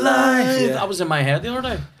so alive. Yeah. That was in my head the other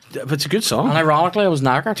day. but it's a good song. And ironically, I was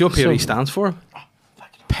knackered. Do you know what POD So, stands for?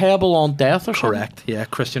 Pebble on Death or Correct. Yeah,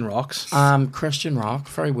 Christian Rocks. something. Christian rock.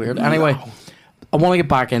 Very weird. Anyway, I want to get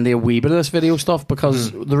back into a wee bit of this video stuff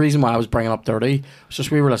because the reason why I was bringing up Dirty was just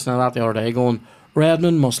we were listening to that the other day going,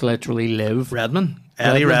 Redman must literally live. Redman.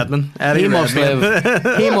 Eddie Redman. Eddie He must Redman.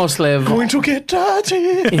 live. He must live. Going to get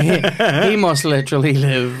dirty. He must literally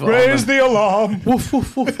live. Raise the alarm. Woof,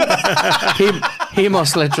 woof, woof. he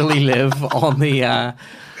must literally live on the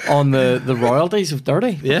royalties of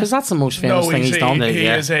Dirty. Yeah. Because that's the most famous No, thing he's done. he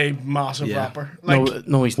Yeah. is a massive Yeah. rapper. Like,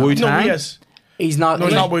 No, he's not. Wu-Tang? no, he is. He's not. No,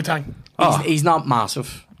 he's he's, not Wu-Tang. he's not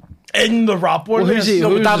massive. In the rap world, Well, who's he is. he? No,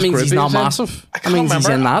 but Who's that his means group he's not he's in? massive. I That can't means he's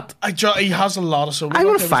in remember. that. He has a lot of solo. I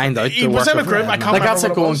wanna find out He the was work in a of group. I Redman. can't Like remember that's like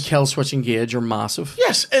what it going was. Kill Switch Engage or massive.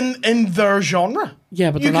 Yes, in their genre.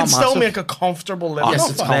 Yeah, but you they're can not still massive. make a comfortable living. Yes, off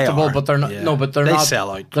it's that. comfortable, are, but they're not. yeah. No, but they're They not. sell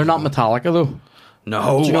out. They're not Metallica though.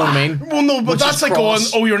 No. Do you know what I mean? Well, no, but Which that's is like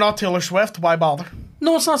cross. going, oh, you're not Taylor Swift. Why bother?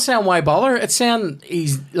 No, it's not saying why bother. It's saying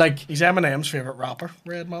he's like. He's Eminem's favorite rapper,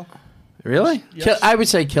 Redman. Really? Yes. I would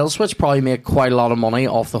say Killswitch probably make quite a lot of money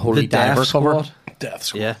off the Holy The Death Diver cover. Squad. Death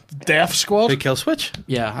Squad. Yeah. Death Squad. Big Kill Switch.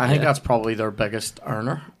 Yeah, I think that's probably their biggest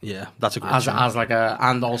earner. Yeah, that's a great As, song. as like a,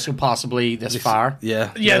 and also possibly This Fire.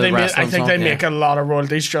 Yeah. Yeah, The they make, I wrestling think song, they yeah. make a lot of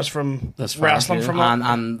royalties just from This Fire. wrestling from that.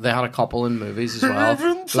 and they had a couple in movies as well.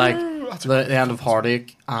 Like the End of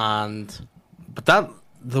Heartache and But the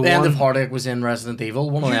End of one... Heartache was in Resident Evil,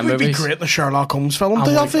 one of You them would be movies. great in the Sherlock Holmes film. I'm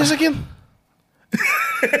Do that like- face again.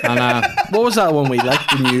 And What was that one we liked?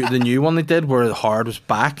 The new one they did where Hard was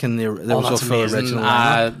back and there was a that's full amazing. original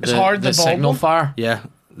lineup. It's Hard, the bald Signal one? Fire. Yeah,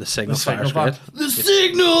 the Signal The Fire's Signal great. Fire. The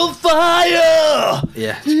Signal Fire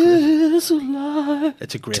Yeah, is alive.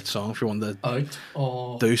 it's a great song if you want to Out.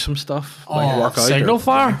 Oh. do some stuff, Oh, like work out Signal or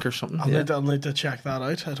Fire? drink or something. I'll Yeah. need to check that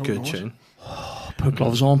out. I don't Good know. tune. Put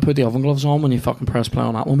gloves on. Put the oven gloves on when you fucking press play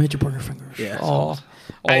on that one. Made you burn your fingers. Yeah, Oh.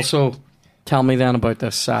 Also, tell me then about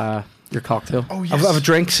this. Your cocktail. Oh, yes. I have a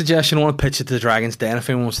drink suggestion. I want to pitch it to the Dragon's Den if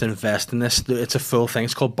anyone wants to invest in this. It's a full thing.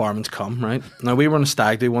 It's called Barman's Cum, right? Now, we were on a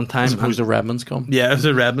stag do one time. As opposed and- to Redmond's come. Yeah, if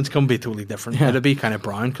the Redmond's Cum, be totally different. Yeah. It'd be kind of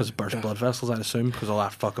brown because it bursts blood vessels, I'd assume, because all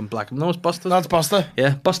that fucking black. No, it's busted. That's Busta.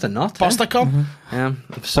 Yeah, busted not. Busta come.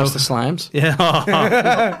 So, Just the slimes. yeah.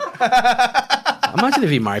 Imagine if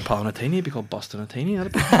he married Paul Nutini, he'd be called Busta Nutini.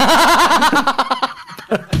 That'd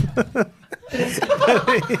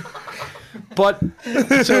be... But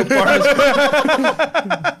so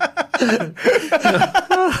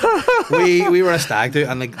we were on a stag do,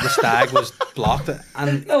 and the stag was blocked,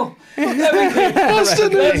 and No.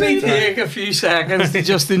 Let me take a few seconds to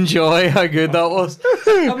just enjoy how good that was.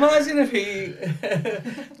 Imagine if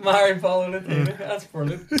he married Paul Nutini. That's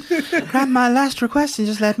brilliant. grant my last request and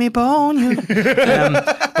just let me bone you.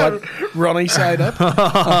 But Ronnie side up.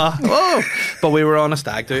 whoa. But we were on a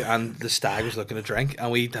stag do, and the stag was looking to drink,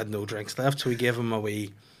 and we had no drinks left, so we gave him a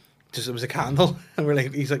wee. Just it was a candle, and we're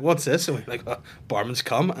like, he's like, "What's this?" And we're like, "Barman's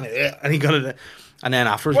Cum," and he got it, and then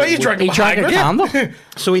afterwards, Why are you drinking He drank a behind candle.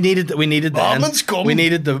 So we needed Barman's Cum. We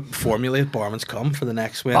needed to formulate Barman's Cum for the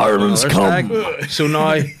next one. Barman's Cum. So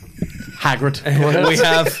now Hagrid.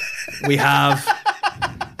 we have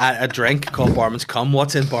a drink called Barman's Cum.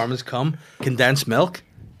 What's in Barman's Cum? Condensed milk,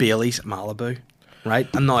 Bailey's, Malibu. Right?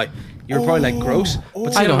 And now you're probably like gross.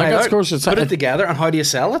 But I know, now, that's gross. It's- put it together, and how do you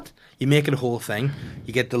sell it? You make it a whole thing.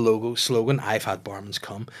 You get the logo, slogan, I've had Barman's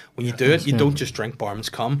Cum. When you do it, you don't just drink Barman's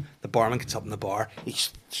Cum. The barman gets up in the bar, he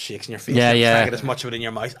shakes in your face, Yeah, you yeah. try to get as much of it in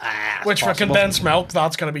your mouth. As Which for possible. condensed milk,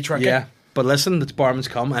 that's going to be tricky. Yeah. But listen, it's Barman's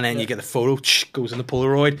Cum, and then you get the photo, goes in the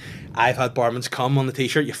Polaroid. I've had Barman's Cum on the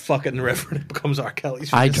t-shirt. You fuck it in the river, and it becomes R.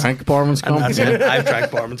 Kelly's. I face. drank Barman's And cum. that's it. I've drank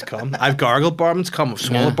Barman's Cum. I've gargled Barman's Cum. I've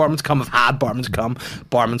swallowed Yeah. Barman's Cum. I've had Barman's Cum.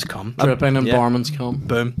 Barman's Cum. Dripping in Yeah. Barman's cum.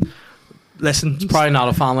 Boom. Listen, Probably not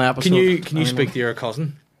a family episode. can you Anyway. speak to your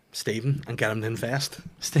cousin Stephen and get him to invest?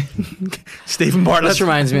 Stephen Bartlett. This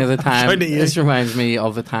reminds me of the time. trying to use- This reminds me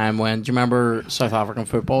of the time when. Do you remember South African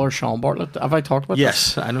footballer Sean Bartlett? Have I talked about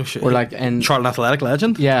Yes, I know. Shit. We're like in. Charlton Athletic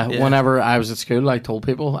legend. Yeah, whenever I was at school, I told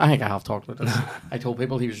people. I think I have talked about this. I told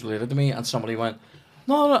people he was related to me, and somebody went,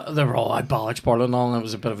 "No, they were all like Bollocks Bartlett and all," and it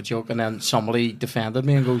was a bit of a joke. And then somebody defended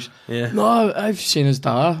me and goes, Yeah. "No, I've seen his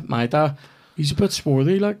dad, my dad. He's a bit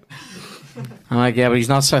swarthy, like." I'm like, "Yeah, but he's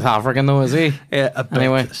not South African though, is he?" Yeah, a bit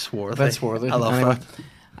Anyway, swarthy. A bit swarthy. I love Anyway.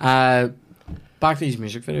 that. Back to these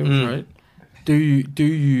music videos, right? Do you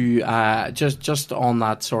just on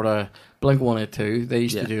that sort of Blink-182? They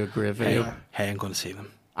used to do a great video. Hey, I'm going to see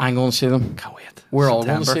them. I'm going to see them. Can't wait. We're all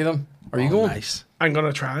going to September. see them. Are you Oh, going? Nice. I'm going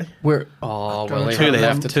to try. We're well, they Too have late,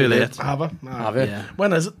 left it too late. Have I? Have it? Yeah.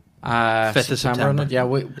 When is it? 5th of September. September. Yeah.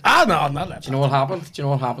 Do No, I'm not left. you know what happened? Do you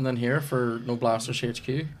know what happened in here for No Blasters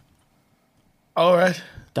HQ? All right.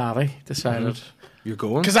 Daddy decided. You're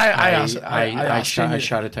going? Because I asked I him.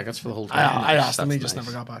 shouted tickets for the whole time. I asked him. He That's just nice.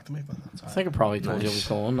 never got back to me. But that's all I right. think I probably told you I was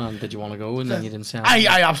going, and did you want to go? And then you didn't say anything.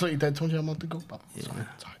 I absolutely did. Told you I wanted to go. But sorry.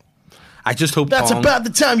 I just hope That's Pong- about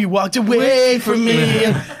the time you walked away from me.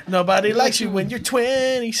 Nobody likes you when you're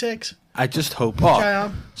 26. I just hope. I Oh,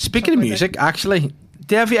 am. speaking of music, actually,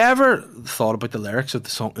 have you ever thought about the lyrics of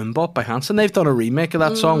the song "Mbop" by Hanson? They've done a remake of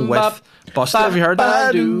that song with Busta. Have you heard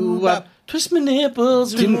that? Twist my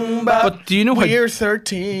nipples. But do you know how? We're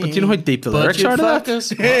 13. But do you know how deep the lyrics are to that? Do you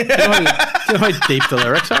know how deep the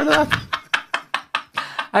lyrics are to that?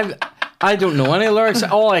 I don't know any lyrics.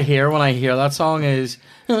 All I hear when I hear that song is.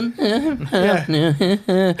 Yeah.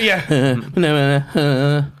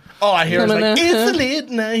 All I hear is like, it's the late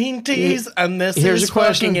 90s and this Here's is a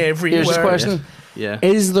question. fucking everywhere. Here's a question. Yeah.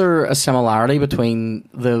 Is there a similarity between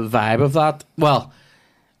the vibe of that? Well,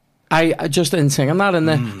 I just in singing that and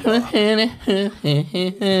the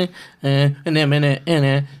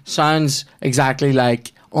sounds exactly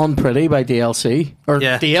like on Pretty by DLC. Or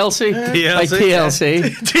Yeah. DLC? DLC, By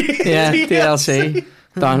TLC. Yeah, DLC.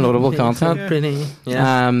 Downloadable content. Pretty.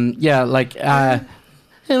 Yeah. Yeah, like...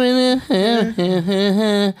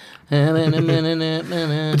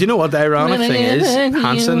 But you know what the ironic thing is?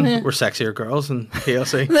 Hanson were sexier girls in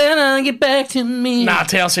TLC. Then I'll get back to me. Nah,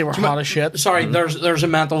 TLC were hot as shit. Sorry, there's a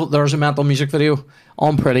mental music video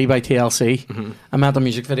on Pretty by TLC. A mental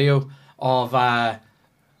music video of it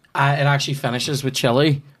actually finishes with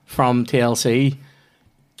Chili from TLC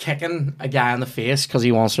kicking a guy in the face because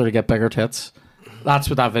he wants her to get bigger tits. That's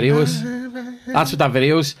what that video is. That's what that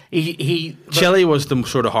video is. Chili was the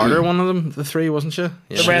sort of harder one of them, the three, wasn't she? Yeah.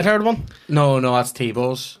 The red-haired one? No, that's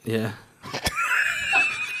T-Bow's. Yeah.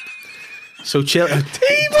 So Chili...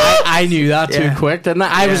 I knew that too Yeah. quick, didn't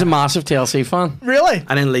I? I was a massive TLC fan. Really?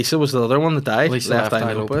 And then Lisa was the other one that died. Lisa Left Left Eye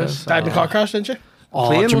Eye Lopez. Lopez. Died in a car crash, didn't you? Oh,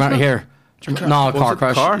 Plane, do you remember wasn't here? No, a car it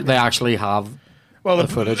crash. car? They actually have. Well, The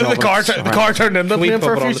footage the of it. car Sorry. the car turned into we plane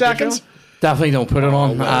for put a it few on the video? seconds. Definitely don't put it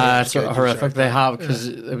on. well, It's good, you're horrific. sure. They have because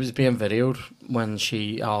it was being videoed when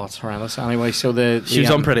she. Oh, it's horrendous. Anyway, so She was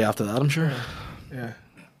on Pretty after that, I'm sure. Yeah.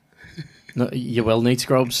 No, you will need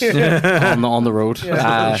scrubs on the road.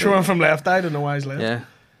 Sure, I'm from left. I don't know why he's left. Yeah.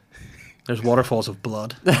 There's waterfalls of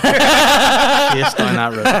blood. Chased down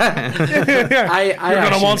that road. You're going to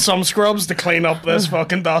actually- want some scrubs to clean up this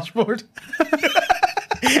fucking dashboard.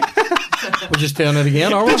 We're just doing it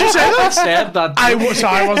again. Did you say that? Said that.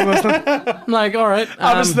 Sorry, I wasn't listening. I'm like, all right.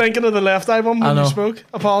 I was thinking of the left eye one I when know. you spoke.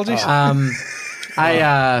 Apologies.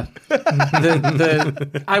 I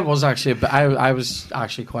was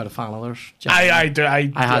actually quite a fan of theirs. I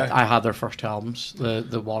I had their first albums,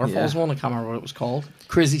 the Waterfalls one. I can't remember what it was called.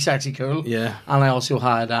 Crazy, Sexy, Cool. Yeah. And I also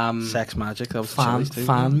had Sex Magic. That was fan Chili's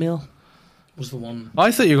too. mail was the one.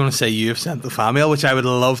 I thought you were going to say you have sent the fan mail, which I would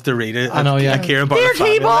love to read it. I know, yeah. Kieran Bartlett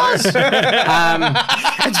fan mail there.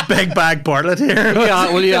 It's Big Bag Bartlett here.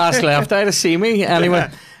 Yeah, will you ask Left Eye to see me anyway?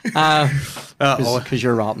 Because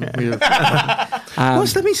you're rotten.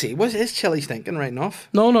 Let me see. What is Chili stinking right off?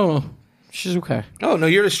 No. She's okay. Oh, no,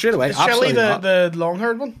 you're straight away. Is Shelley Absolutely not. the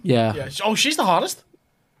long-haired one? Yeah. Oh, she's the hottest.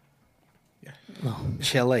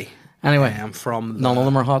 Chili. Anyway, I am from none of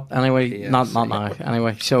them are hot. Anyway, Yeah, not now.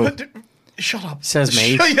 Anyway, so Shut up. says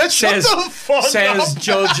me. Shut says the fuck says up.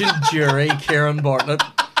 judge and jury Kieran Bartlett.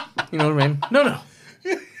 You know what I mean? No.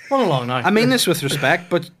 Run along now. I mean this with respect,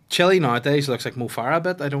 but Chili nowadays looks like Mo Farah a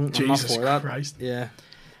bit. I'm not Jesus for that. Christ. Yeah.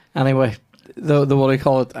 Anyway, the what do you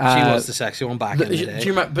call it? She was the sexy one back in the Do day. you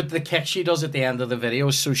remember? But the kick she does at the end of the video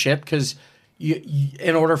is so shit because you,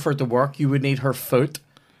 in order for it to work, you would need her foot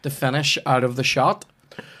to finish out of the shot.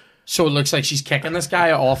 So it looks like she's kicking this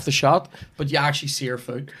guy off the shot, but you actually see her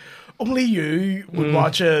foot. Only you would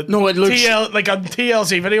watch a No, it looks- like a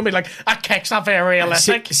TLC video and be like, that kick's not very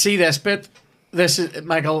realistic. See this bit? This is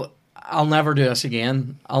Michael. I'll never do this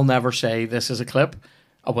again. I'll never say this is a clip.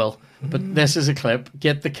 I will, but this is a clip.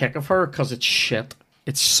 Get the kick of her because it's shit.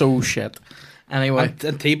 It's so shit. Anyway,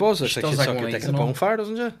 And T-Boz looks like does she'd like suck one your of dick these in a and all. bonfire,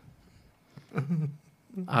 doesn't she?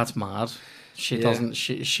 that's mad. She Yeah. doesn't.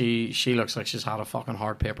 She looks like she's had a fucking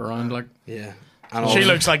hard paper round. Like Yeah. And She also-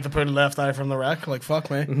 looks like the put left eye from the wreck. Like,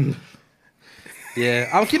 fuck me. Yeah.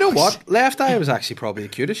 Oh, you know what? Left Eye was actually probably the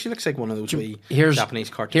cutest. She looks like one of those wee Japanese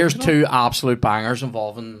cartoons. Here's you know? two absolute bangers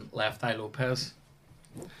involving Left Eye Lopez.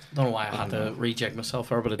 Don't know why I had to reject myself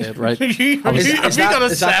there, but I did. Right? Have you got a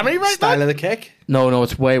is that semi right style now? of the kick? No,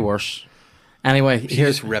 it's way worse. Anyway,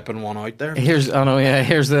 Here's ripping one out there. here's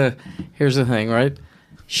the thing, right?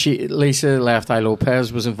 Lisa Left Eye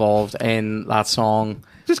Lopez was involved in that song.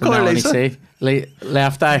 Just call her Melanie Lisa. C.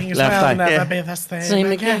 Left Eye, Things Left will Eye. never Yeah. be the same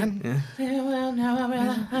Same again.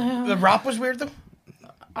 again. The rap was weird though.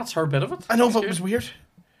 That's her bit of it. I know, but it was weird.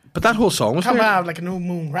 But that whole song was Come weird. out like a new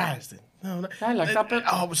moon rising. No, I like that bit.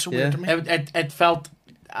 Oh, it was so Yeah. weird to me. It felt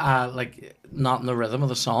like not in the rhythm of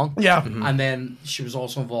the song. Yeah. And then she was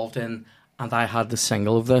also involved in, and I had the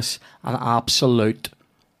single of this, an absolute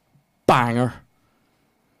banger.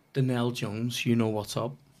 Danelle Jones, You Know What's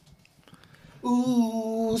Up.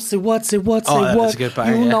 Ooh, say what, say what, say Oh, that's what. a good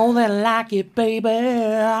banger, You yeah. know that I like it, baby.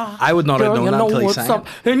 I would not have known you that know until he what's sang up,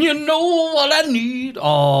 and you know what I need.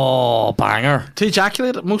 Oh, banger. To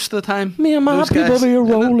ejaculate most of the time. Me and my those people guys. be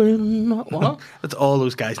rolling. What? That's all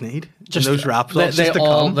those guys need. Just those rap they, songs just to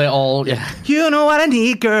all, come. they all, yeah. You know what I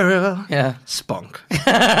need, girl. Yeah. Spunk. to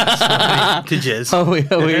jizz.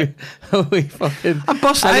 Are we fucking... I'm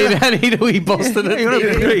busting. I need a wee busting it.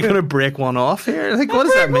 Are you gonna break one off here? Like, what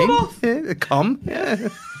does that break mean? one off? Yeah, come. Yeah.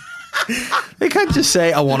 They can't just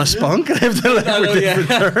say, I want a spunk. They have to look I for know, different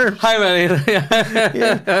terms. How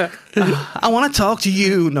many? I want to talk to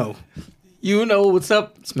you. No. You know what's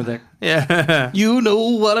up. It's my dick. Yeah. You know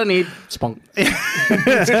what I need. Spunk. Yeah,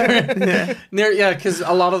 because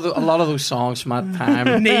a lot of those songs from that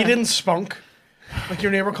time. Needing spunk. Like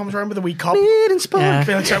your neighbour comes around with a wee cup. Needing spunk. I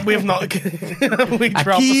feel like we have not. I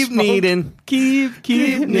keep needing, keep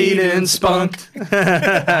needing spunk.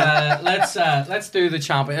 Let's do the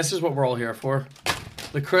champion. This is what we're all here for.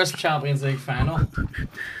 The crisp Champions League final.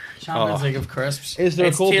 Champions League of crisps. Is there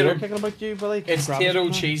It's a cold tato- beer kicking about you, Billy? It's potato,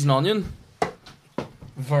 cheese, and onion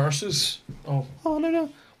versus Oh no.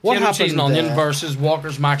 what What cheese and happened? onion versus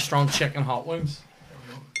Walker's Max Strong Chicken Hot Wings.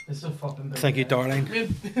 It's a fucking big Thank you, day. darling. Me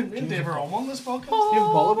and Dave are on this podcast. You have a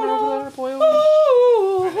bullet over there, boy?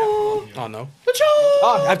 Oh no.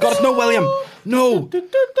 Oh, I've got it. No, William. No.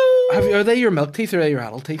 Are they your milk teeth or are they your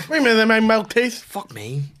adult teeth? Wait a minute, my milk teeth. Fuck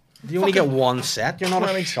me. You only get one set. You're not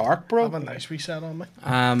a shark, I bro. have a nice wee set on me.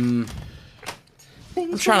 I'm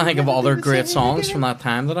trying to think of other great songs from that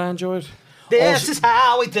time that I enjoyed. This is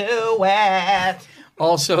how we do it.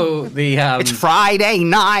 Also, the It's Friday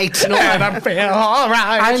night. And I feel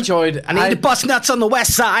alright. I enjoyed. I need to bust nuts on the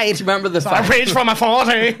west side. Do you remember the I five? reach for my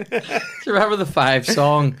 40. Do you remember the Five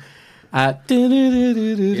song? Yeah.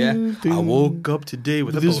 I woke up today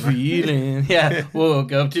with This a boner. feeling. Yeah,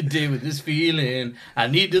 woke up today with this feeling. I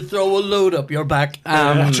need to throw a load up your back. Do you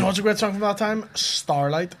know what's a great song from that time?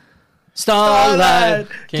 Starlight. Starlight,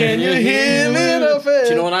 Can you hear me? Do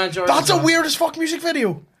you know what I enjoyed? That's a as well? weird as fuck music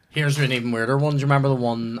video. Here's an even weirder one. Do you remember the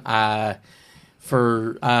one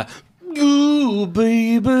for "Ooh,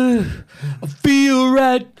 baby, I feel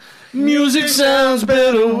right. Music sounds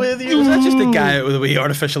better with you." Was that just the guy with a wee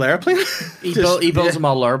artificial airplane? He builds a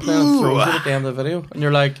model airplane and throws it at the end of the video, and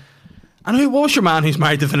you're like, And what was your man who's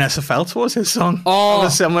married to Vanessa Feltz? What was his song? Oh.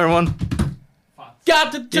 A similar one.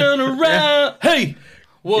 "Got to turn around. Hey,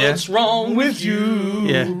 what's wrong with you?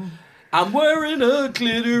 Yeah. I'm wearing a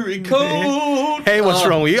glittery coat. Hey, what's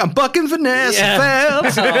wrong with you? I'm bucking Vanessa Yeah.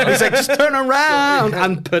 Feltz. He's like, just turn around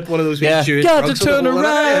and put one of those Yeah, Jewish got to drugs turn on the wall.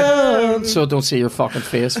 around. So don't see your fucking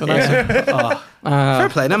face, Vanessa. Fair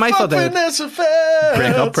play. Now, I thought they'd Vanessa Feltz.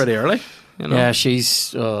 break up pretty early. You know? Yeah,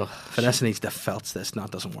 she's Vanessa needs to Feltz this. No,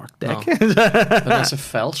 it doesn't work. Dick. Vanessa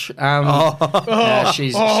Felch. Yeah,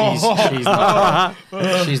 she's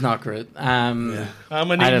not great. I'm gonna I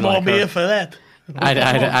need didn't more like beer her. for that. I didn't.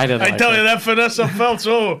 I like tell her. you that Vanessa Feltz.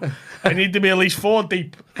 Oh, I need to be at least 4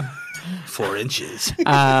 deep. 4 inches.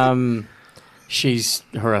 She's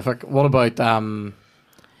horrific. What about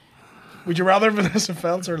Would you rather Vanessa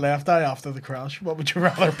Feltz or Left Eye after the crash? What would you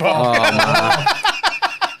rather?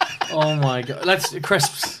 Oh my god! Let's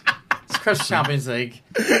crisps. It's Crisps Champions League.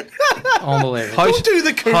 Unbelievable. Don't do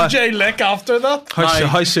the Cool J lick after that.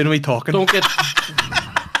 How soon are we talking? Don't get.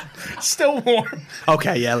 Still warm.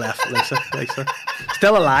 Okay, yeah, left. Lisa.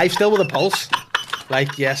 Still alive, still with a pulse.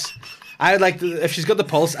 Like, yes. I would like to, if she's got the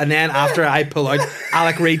pulse, and then after I pull out,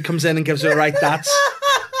 Alec Reid comes in and gives her a right. That's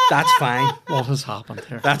fine. What has happened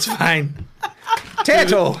here? That's fine.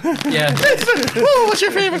 Tato. Yeah. Whoa, what's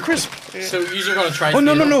your favourite crisp? So you're gonna try. Oh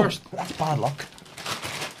no. First. That's bad luck.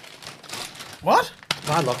 What?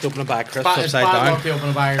 Bad luck to open a bag crisps It's upside bad down. luck to open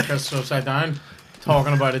a bag of crisps upside down.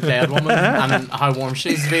 Talking about a dead woman and how warm she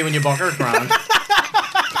needs to be when you buck her. Grand.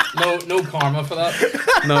 No karma for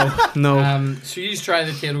that. No. So you just try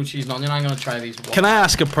the potato, cheese, and onion. I'm gonna try these. Can I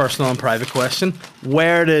ask a personal and private question?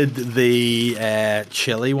 Where did the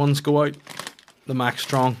chili ones go out? The Max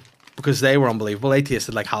Strong? Because they were unbelievable. They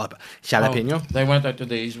tasted like jalapeno. They went out to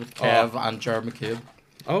these with Kev and Jared McCabe.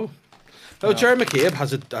 Oh, Jared McCabe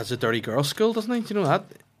has a dirty girl school, doesn't he? Do you know that?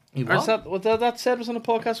 Or is that what that said was on a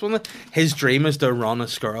podcast? Wasn't it? His dream is to run a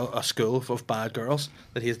school of bad girls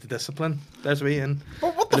that he has to discipline. There's me in.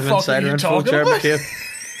 What the fuck are you talking Jared about?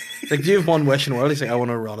 McCabe. Like, do you have one wish in the world? He's like, I want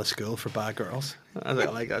to run a school for bad girls. I was like,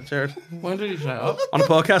 I like that, Jared. When did he say that? On a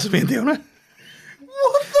podcast with me and Diona.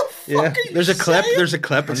 What the fuck? Yeah, Are you there's a clip. saying? There's a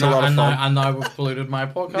clip. It's a lot of fun. And now we've polluted my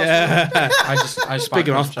podcast. Yeah. I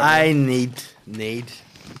Speaking of, check it I out. need,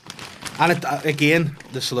 and it, again,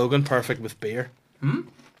 the slogan "perfect with beer."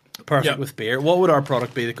 Perfect Yep. with beer. What would our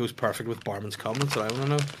product be that goes perfect with Barman's Cum? That's what I want to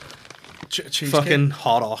know. Cheesecake. Fucking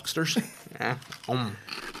hot oysters. Yeah.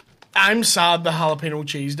 I'm sad the jalapeno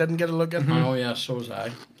cheese didn't get a look in. Oh yeah, so was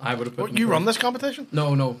I. I would have put. What, them you first. run this competition?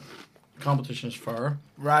 No. Competition is fair.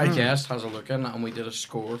 Right. The guest has a look in, and we did a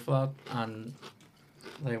score for that, and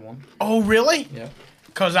they won. Oh, really? Yeah.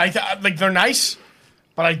 Because like they're nice,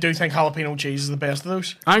 but I do think jalapeno cheese is the best of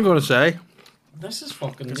those. I'm going to say This is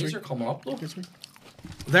fucking. These are coming up though.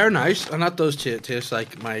 they're nice, and that does taste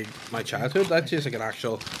like my childhood. That tastes like an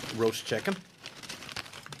actual roast chicken.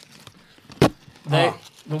 They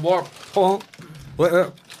the warp. Oh, wait.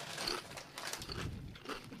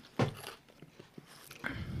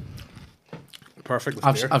 Perfect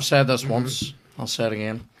with beer. I've said this once. I'll say it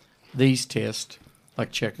again. These taste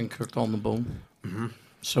like chicken cooked on the bone.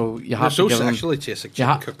 So you have so to give them. sexually tastes like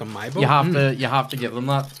chicken cooked on my bone. You have to give them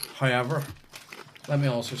that. However, let me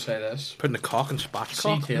also say this: Putting the cock and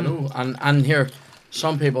spatchcock. Tato, and here,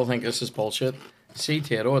 some people think this is bullshit. See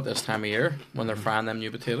Tato at this time of year when they're frying them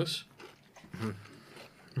new potatoes,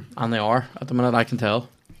 and they are at the minute. I can tell.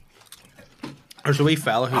 There's a wee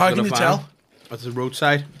fella who's How got can a you van tell? at the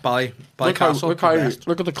roadside, Look Castle.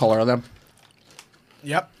 look at the colour of them.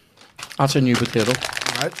 Yep. That's a new potato.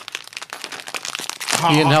 Right.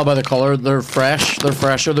 You can tell by the colour. They're fresh. They're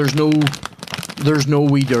fresher. There's no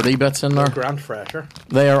wee dirty bits in there. Grand fresher.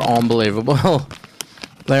 They are unbelievable.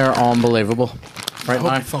 They are unbelievable. Right I hope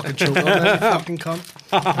now. you fucking choke on that, you fucking cunt.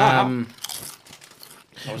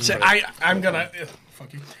 So I'm gonna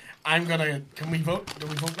fuck you. I'm gonna. Can we vote? Do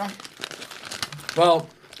we vote now? Well,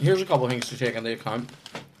 here's a couple of things to take into account.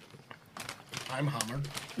 I'm hammered.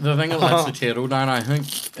 The thing that lets the Tato down, I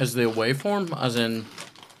think, is the away form. As in,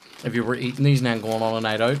 if you were eating these and then going on a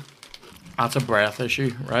night out, that's a breath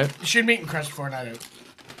issue, right? You should be eating crisps before a night out.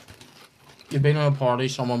 You've been at a party,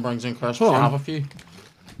 someone brings in crisps, Hold you on. have a few.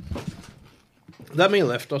 Let me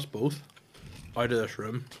lift us both out of this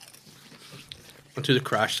room onto the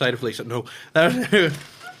crash side of Lisa. No,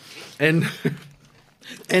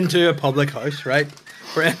 into a public house, right?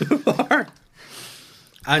 We're in a bar,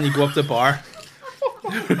 and you go up the bar.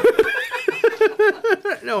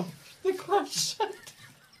 No, The crash.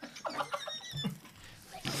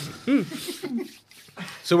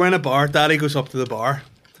 so we're in a bar. Daddy goes up to the bar.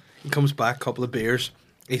 He comes back, couple of beers.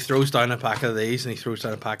 He throws down a pack of these, and he throws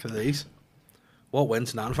down a pack of these. What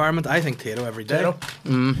wins in that environment? I think Tato every day. Tato.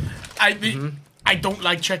 I don't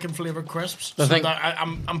like chicken flavored crisps. The So thing- that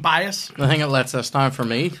I'm biased. The thing that lets this down for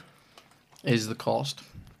me is the cost.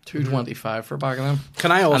 $2.25 for a bag of them.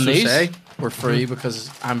 Can I And also these say? were free because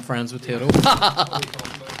I'm friends with Tato.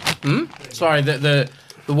 Sorry, the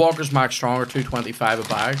Walker's Max Strong are $2.25 a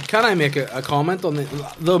bag. Can I make a comment on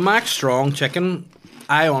the Max Strong chicken?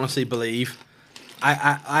 I honestly believe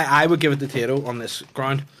I would give it to Tato on this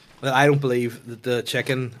ground. That I don't believe that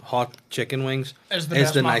the hot chicken wings Is the is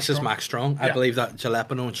best the Max nicest Strong. Max Strong. I Yeah. believe that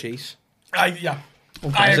jalapeno and cheese. I Is agree.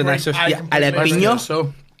 it nicer? I Yeah, completely jalapeno. agree.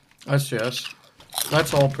 So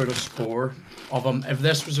let's all put a score of them. If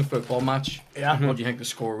this was a football match, Yeah. what do you think the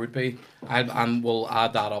score would be? And we'll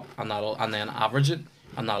add that up and then average it,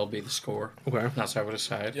 and that'll be the score. Okay. That's how we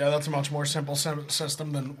decide. Yeah, that's a much more simple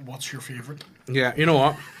system than what's your favorite. Yeah, you know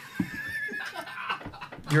what?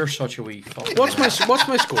 You're such a wee fuck. What's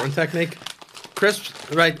my scoring technique? Crisps,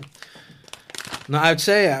 right? Now I'd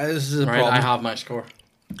say this is a Right, problem. I have my score.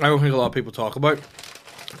 I don't think a lot of people talk about.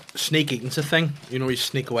 Sneak eating's a thing. You know, you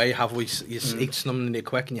sneak away, you eat something in there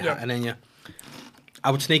quick, and then you.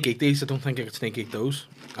 I would sneak eat these. I don't think I could sneak eat those.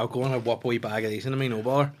 I'll go and I'd whop a wee bag of these into me, no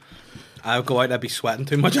bother. I'll go out, I'd be sweating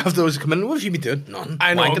too much after those come in. What have you been doing? None.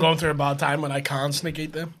 I know I'm Wanking. going through a bad time when I can't sneak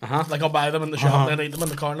eat them. Uh-huh. Like I'll buy them in the shop and then eat them in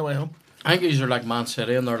the car on the way home. I think these are like Man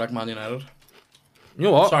City and they're like Man United. You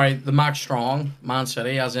know what? Sorry, the Max Strong, Man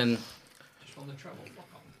City, as in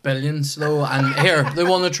billions though. And here, they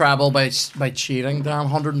won the treble by cheating. Damn,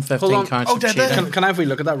 115 Hold on. counts Oh, of did they? cheating. Can I have a wee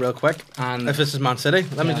look at that real quick? And If this is Man City,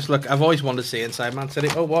 let me Yeah. just look. I've always wanted to see inside Man City.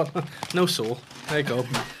 Oh, what? No soul. There you go.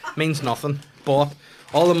 Means nothing. Bought.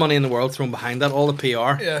 All the money in the world thrown behind that. All the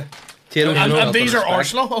PR. Yeah. Tato, And these are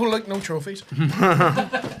Arsenal. Oh, look, no trophies.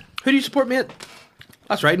 Who do you support, mate?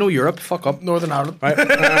 That's right. No Europe. Fuck up. Northern Ireland. Right.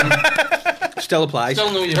 Still applies.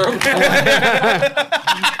 still no Europe.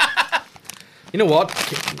 You know what?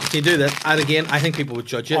 Can you do this? And again, I think people would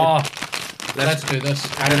judge it. Oh, let's do this.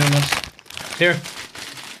 I'm doing this. Here.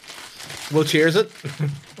 We'll cheers it.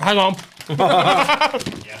 Hang on.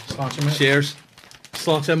 Sponsor me. Cheers.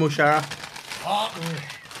 Slaughter Moshara.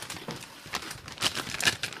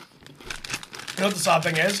 You know what the sad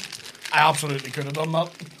thing is? I absolutely could have done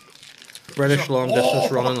that. British long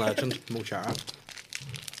distance running legend Moshara.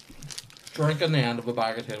 Drinking the end of a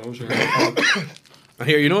bag of potatoes. And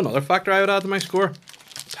here, you know another factor I would add to my score?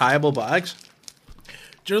 Tieable bags.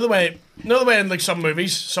 Do you know the way in like some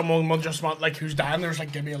movies, someone will just want like who's dying, there's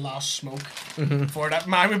like give me a last smoke for that.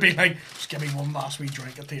 Mine would be like, just give me one last wee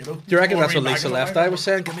drink of potato. Do you reckon Or that's wee what bag Lisa of Left bag. Eye was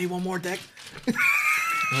saying? Give me one more dick.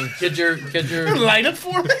 Get your Light it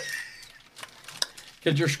for me.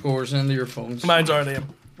 get your scores into your phones. Mine's already in.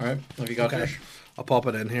 All right, have you got Okay. yours? I'll pop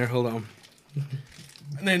it in here. Hold on.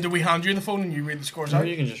 And then do we hand you the phone and you read the scores No, out?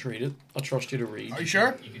 you can just read it. I trust you to read. Are you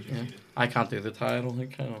sure? I can't do the tie. I don't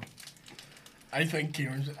think. I think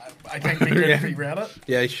Kieran's. I think we could if he read it.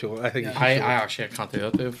 Yeah, sure. I think you should I show it. actually can't do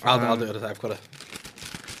that, Dave. I'll do it. I've got a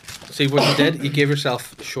See what you did? You gave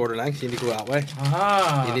yourself shorter length. You need to go that way.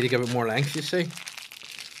 Ah. You need to give it more length, you see.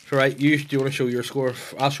 So, right, do you want to show your score?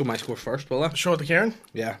 I'll show my score first, will I? Show it to Kieran.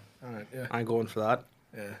 Yeah. Alright, yeah. I'm going for that.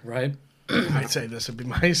 Yeah. Right. I'd say this would be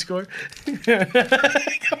my score.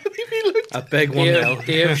 A big 1-0.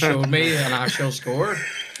 Dave showed me an actual score,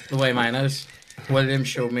 the way mine is. William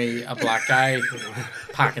showed me a black guy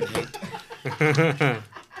packing heat.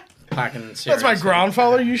 Packing serious. That's my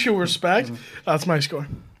grandfather. You show respect. That's my score.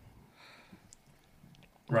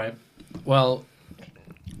 Right. Well,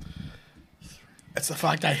 It's the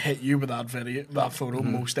fact I hit you with that photo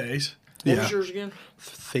most days. what was yours again?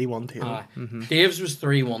 3-1 Tato. Aye. Dave's was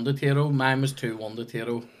 3-1 to Tato. Mine was 2-1 to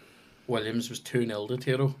Tato. Williams was 2-0 to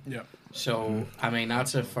Tato. Yeah. So, I mean,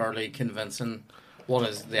 that's a fairly convincing... What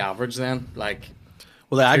is the average then? Like,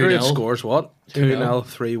 Well, the aggregate 2-0. scores what? 2-0.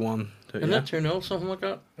 2-0, 3-1. isn't it 2-0, something like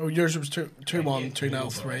that? Oh, yours was 2-1,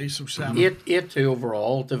 2-0, 3, so 7. 8-2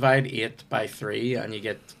 overall. Divide 8 by 3 and you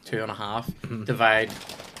get 2.5. Divide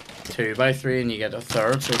 2 by 3 and you get a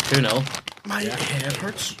third, so 2-0. My head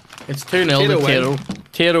hurts. It's 2-0 Tato to Tato. win.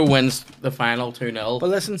 Tato wins the final 2-0. But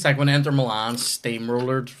listen- it's like when Inter Milan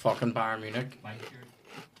steamrollered fucking Bayern Munich.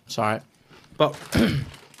 Sorry. But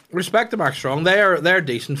respect to Mark Strong. They're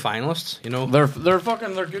decent finalists, you know. They're good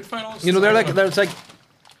finalists. You know, it's like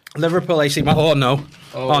Liverpool AC. Oh no.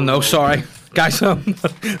 Oh, no, sorry. Guys, no.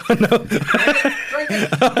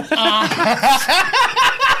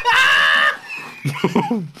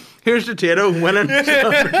 Here's the Tato winning.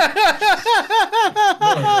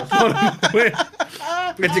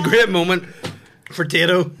 It's a great moment for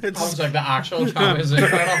Tato. Sounds like the actual Champions League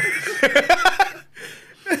final.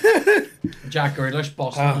 Jack Grealish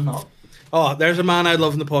busting him up. Oh, there's a man I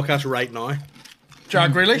love in the podcast right now.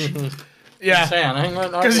 Jack Grealish? Yeah. Say anything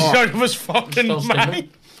right now. Because he's Oh, out of his fucking Still mind.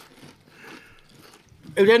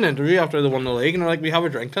 He did an interview after they won the league, and they're like, "We have a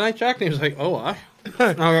drink tonight, Jack." And he was like, "Oh, aye." All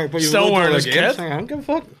right, but you Still won't wearing go his to the games. kit? I don't give a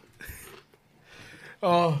fuck.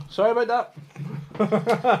 Oh, Sorry about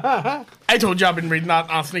that. I told you I've been reading that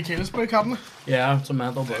Anthony Kiedis book, haven't I? yeah, it's a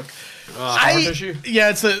mental book. Yeah,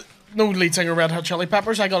 it's the no lead singer Red Hot Chili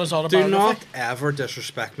Peppers. I got his Do autobiography. not ever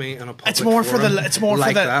disrespect me in a public It's more for forum the. It's more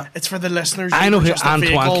like for the. that. It's for the listeners. I You know were who just a Antoine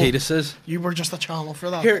vehicle. Kiedis is. You were just a channel for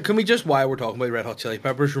that. Here, can we just, while we're talking about Red Hot Chili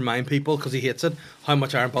Peppers, remind people, because he hates it, how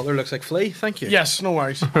much Aaron Butler looks like Flea? Thank you. Yes, no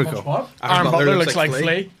worries. There we go. What? Aaron Butler looks like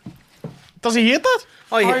Flea. Does he hate that?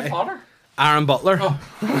 Oh, yeah. Harry Potter? Aaron Butler.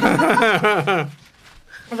 I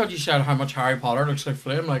thought you said how much Harry Potter looks like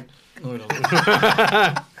Flame. Like, no, he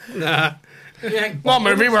doesn't. Nah. Yeah, What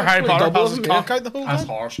movie where Harry Potter double has his him, cock yeah. out the whole That's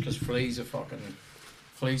time? harsh because Flea's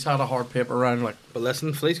had a hard paper round. Like, But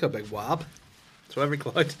listen, Flea's got a big wab. So every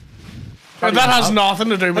cloud. But that has nothing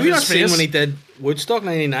to do with Have you not his seen face. when he did Woodstock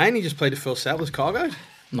 99? He just played a full set with his cock out.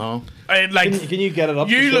 no. Like, Can you get it up?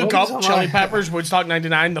 you to show look us? up Chili Peppers, Woodstock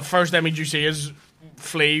 99, the first image you see is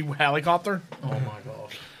Flea helicopter. Oh my god.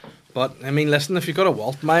 But I mean, listen, if you got a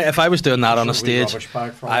Walt, if I was doing that on a Should we stage, rubbish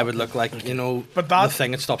bag for I it? would look like But that- the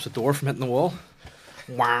thing that stops the door from hitting the wall.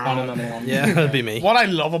 Wow. Yeah, that'd be me. What I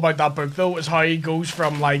love about that book, though, is how he goes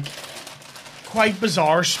from, like, quite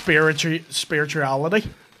bizarre spirituality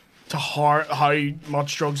to how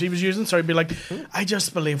much drugs he was using. So he'd be like, I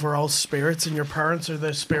just believe we're all spirits, and your parents are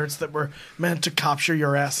the spirits that were meant to capture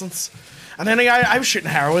your essence. And then I was shooting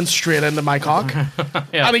heroin straight into my cock.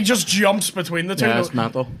 Yeah. And he just jumps between the two. Yeah, it's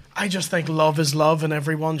mental. I just think love is love, and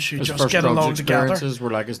everyone should His just first get drugs along together. experiences were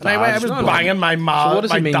like his Anyway, I dad's. was No, no. banging my So what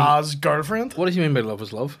does he mean? dad's girlfriend. What does he mean by love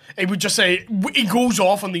is love? He would just say, he goes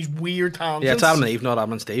off on these weird tangents. Yeah, it's Adam and Eve, not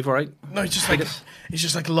Adam and Steve, all right? No, it's just like it's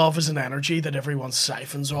just like love is an energy that everyone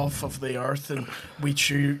siphons off of the earth, and we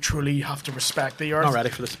truly have to respect the earth. Not ready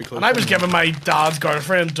for this to be close. And I was giving my dad's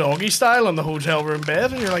girlfriend doggy style in the hotel room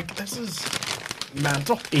bed, and you're like, this is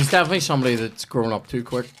mental. He's definitely somebody that's grown up too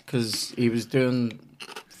quick because he was doing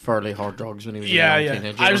fairly hard drugs when he was a Yeah, young yeah.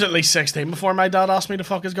 teenager. I was at least 16 before my dad asked me to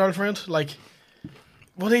fuck his girlfriend. Like,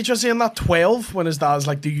 what age was he in that? 12 when his dad's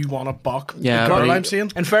like, do you want to buck Yeah, the but girl he- I'm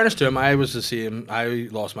seeing? In fairness to him, I was the same. I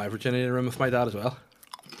lost my virginity in a room with my dad as well.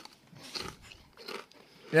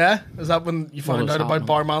 Yeah? Is that when you found was out about happening?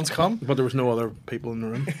 Barman's cum? But there was no other people in the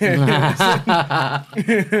room.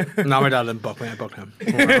 No, my dad didn't buck me, I bucked him.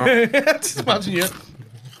 Just imagine you.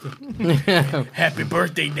 Happy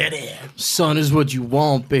birthday, Daddy. Son is what you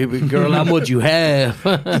want, baby girl. I'm what you have.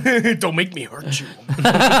 Don't make me hurt you.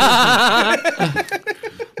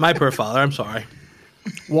 My poor father, I'm sorry.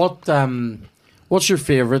 What's your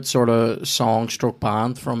favorite sort of song stroke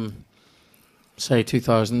band from say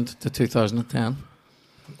 2000 to 2010?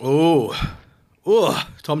 Oh,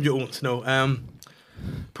 Tom Jones, no.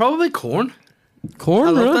 Probably Corn. Corn,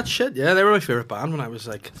 I love really? that shit. Yeah, they were my favorite band when I was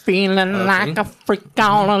like Feeling like a freak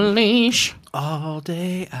on a leash. all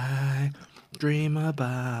day I dream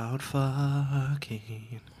about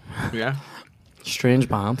fucking. Yeah. Strange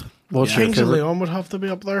band. What's your Kings of favorite? Leon would have to be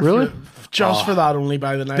up there. Really? For that only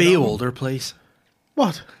by the night. Be album. older, please.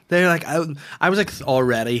 What? They're like I was like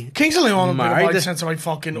already. Kings of Leon have been Married. about since about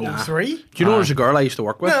fucking 03. Do you know there's a girl I used to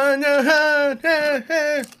work with?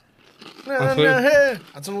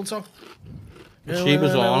 That's an old song. She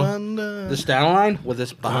was on the stand line with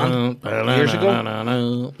this band years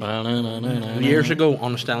ago. Years ago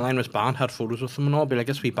on the stand line, this band had photos with them and all. Be like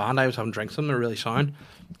this wee band I was having drinks in. They're really sound.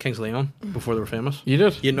 Kings of Leon before they were famous. You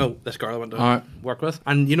did? You know this girl I went to Alright. work with,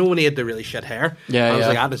 and you know when he had the really shit hair. Yeah, I was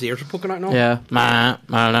yeah. like, his ears were poking out now. Yeah.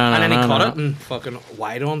 And then he cut it and fucking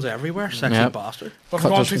wide ons everywhere. Sexy Yep. bastard. But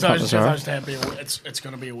Cut for this and cut 2000, this 2010, it's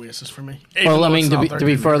going to be Oasis for me. Well, Even I though mean, it's not to their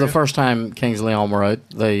be good fair, the period. first time Kings of Leon were out,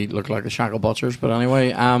 they looked like the Shackle Butchers. But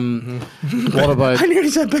anyway, what about I nearly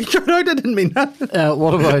said big shout out. I didn't mean that.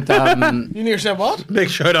 what about You near said what? Big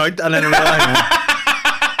shout out, and then I realized.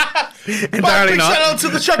 Entirely Big not. shout out to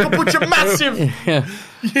the Chuckle Butcher Massive. yeah?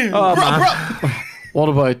 Oh, man. What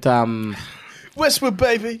about Westwood,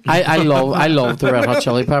 baby. I love the Red Hot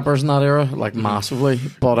Chili Peppers in that era, like massively.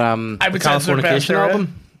 But I would say it's their best Californication era.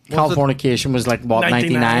 album. Californication was like what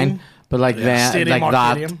 99, but like then Stadium like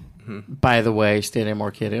that. Arcadium. By the way, Stadium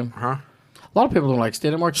Arcadium. Huh? A lot of people don't like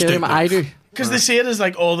Stadium Arcadium. I do, Because they say it as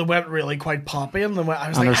like, oh, they went really quite poppy, and then I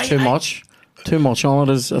was and like, there's too much. Too much on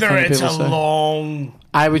it, is a thing It's people a say. long.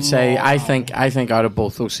 I would say I think out of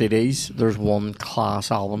both those CDs, there's one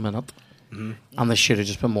class album in it, and they should have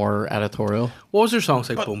just been more editorial. What was their songs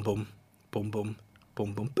like? Boom, boom, boom, boom, boom,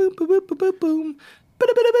 boom, boom, boom, boom, boom, boom.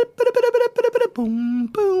 Boom,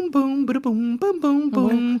 boom, boom, boom, boom, boom, boom,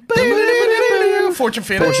 boom. Fortune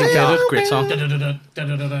Faded. Fortune Faded, great song.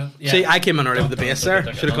 Yeah. See, I came in already with the bass there.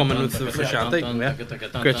 Should have come in with the Frusciante. Yeah.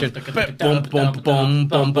 Great tune. Boom, boom, boom,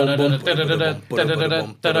 boom, boom,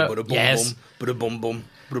 boom. Yes. Boom, boom, boom.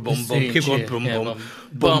 Boom, boom. Keep going. Boom,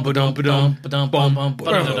 boom.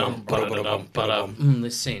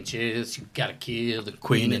 The Sanchez, you gotta kill the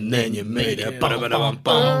Queen and then you made it.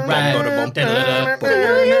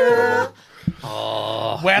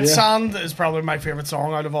 Wet Sand is probably my favorite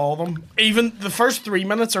song out of all of them. Even the first 3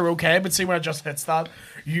 minutes are okay, but see when it just hits that,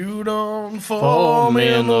 you don't fall me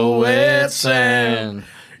in the wet sand.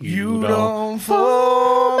 You don't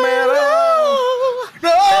fall me at all.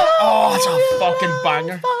 No. Oh, it's a fucking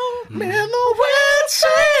banger. Me in the wet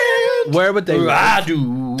sand. Where would they? I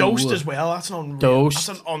do. Dosed as well. That's an unreal. Dosed.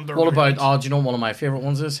 That's an underrated. What about? Oh, do you know what one of my favorite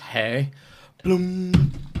ones is? Hey. Bloom,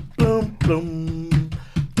 bloom, bloom,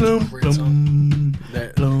 bloom, bloom.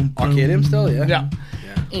 Arcadium still, yeah. Yeah.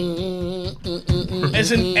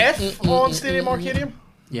 Is an F on Stadium Arcadium?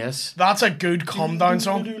 Yes. That's a good calm down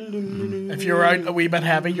song. If you're out a wee bit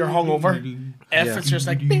heavy, you're hungover. F, it's just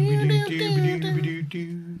like. Isn't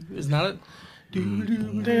that it?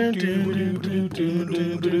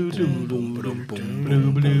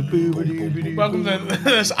 Welcome to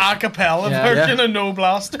this a cappella version of No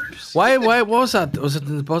Blasters. Why? What was that? Was it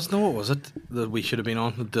in the Buzz? No, what was it that we should have been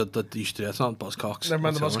on? That used to do. It's not Buzzcocks. Never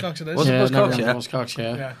mind the It's Buzzcocks, it is. Was it Yeah, Buzzcocks? never Yeah. Buzzcocks,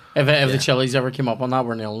 yeah. Yeah. If the Chili's ever came up on that,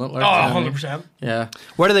 we're nailing it. Like, Oh, you know what I mean? 100%. Yeah.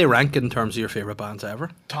 Where do they rank in terms of your favorite bands ever?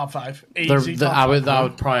 Top 5. They're- Easy. the- Top I would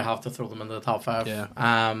five. probably have to throw them into the top 5. Yeah.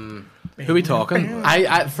 Um, Who are we talking?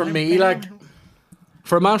 I for me, like,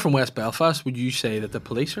 For a man from West Belfast, would you say that the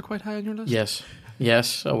Police are quite high on your list?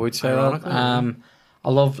 yes, I would say that. Ironically, I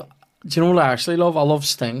love. Do you know what I actually love? I love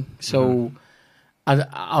Sting. So,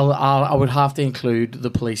 I would have to include the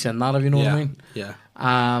Police in that. If you know what I mean. Yeah.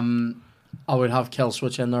 I would have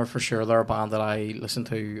Killswitch in there for sure. They're a band that I listen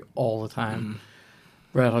to all the time.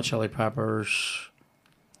 Red Hot Chili Peppers.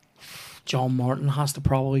 John Martin has to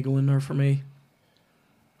probably go in there for me.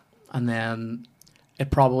 And then it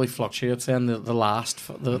probably fluctuates. Then the last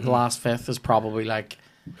fifth is probably like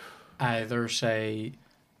either say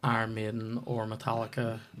Iron Maiden or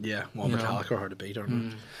Metallica. Yeah, well, You know. Metallica are hard to beat,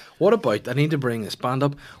 aren't they? What about, I need to bring this band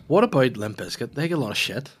up, what about Limp Bizkit? They get a lot of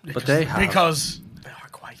shit, but they have Because they are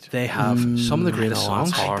quite. they have some of the greatest no,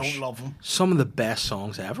 that's songs, hard. I don't love them. some of the best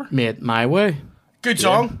songs ever. Made My Way. Good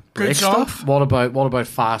song. Good Break song. stuff. What about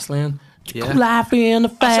Fastlane? Yeah. Life in the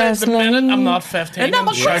I fast said the minute lane. I'm not 15. And I'm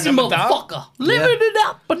a crazy shouting it down. motherfucker. Living it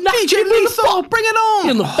up, but not DJ Lethal, bring it on!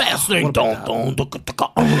 in the fast lane.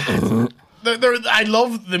 I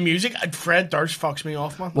love the music. Fred Durst fucks me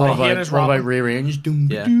off, man. What I hate about his what about rapping. rearranged?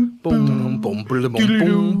 Yeah. Boom, boom, boom, boom,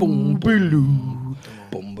 boom, boom,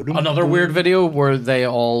 boom. Another weird video where they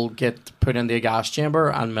all get put into a gas chamber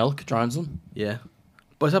and milk drowns them. Yeah.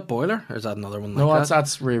 But is that Boiler or is that another one? No, like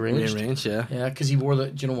that's rearranged. Rearranged, yeah. Yeah, because he wore the.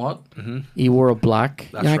 Do you know what? He wore a black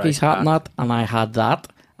That's Yankees right, hat and that, and I had that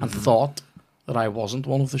and thought that I wasn't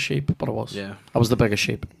one of the sheep, but I was. Yeah. I was the biggest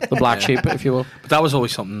sheep, the black sheep, if you will. But that was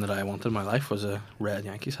always something that I wanted in my life, was a red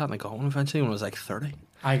Yankees hat, and I got one eventually when I was like 30.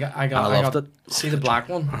 I loved it. See the black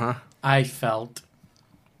one? I felt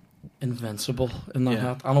invincible in that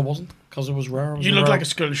hat, and I wasn't, because it was rare. You look like a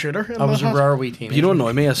school shooter. I was a rare wee teenager. But you don't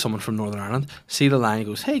annoy me as someone from Northern Ireland. See the line, he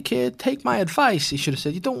goes, "Hey kid, take my advice." He should have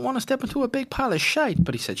said, "You don't want to step into a big pile of shite."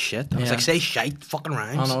 But he said shit. I was like, say shite, fucking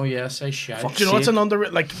rhymes. I know, yeah, say shite. Do you know what's an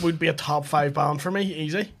like would be a top 5 band for me?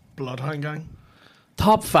 Easy. Bloodhound Gang.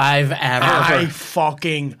 Top 5 ever. I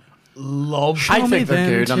fucking love. I think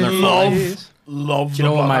they're good and they're fun. Love. Do you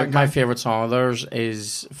know what my favourite song of theirs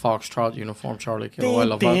is Foxtrot Uniform Charlie Kilo? I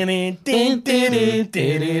love that.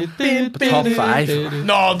 But top 5.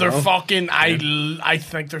 No, they're fucking. I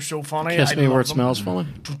think they're so funny. Kiss I Me love Where It them. Smells Funny.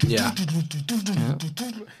 Yeah.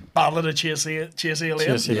 Ballad of Chase Elliott. Chase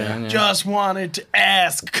Elliott, yeah. Just wanted to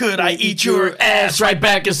ask, could I eat your ass right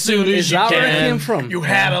back as soon as you that where it can? came from? You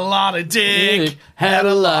had a lot of dick. Had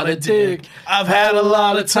a lot of dick. I've had a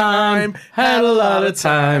lot of time. Had a lot of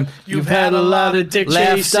time. You've had a lot of dick,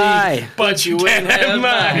 Left Chasey, eye. but you ain't can't had have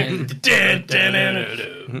mine. mine.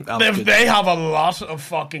 They have a lot of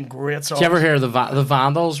fucking great songs. Did you ever hear the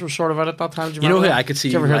Vandals were sort of out at that time? Do You know remember who that? I could see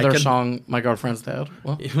Did you ever hear their liking? song "My Girlfriend's Dead"?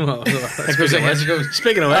 What? Speaking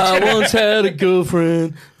of which, I once had a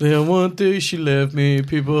girlfriend. Then one day she left me.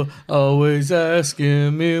 People always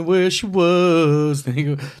asking me where she was. Then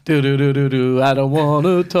you go, do do do do do. I don't want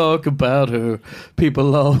to talk about her.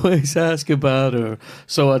 People always ask about her.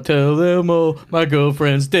 So I tell them, oh, my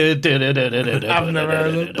girlfriend's dead. I've never heard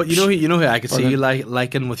of it. but you know who I could see you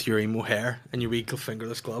liking with your emo hair and your wee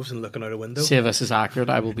fingerless gloves and looking out a window. See if this is accurate.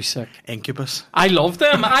 I will be sick. Incubus. I love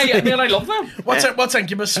them. I love them. What's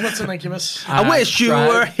Incubus? What's an Incubus? I wish you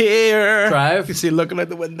were here. Drive. You see looking out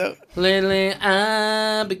the window. Lately,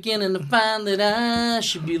 I'm beginning to find that I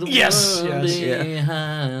should be the one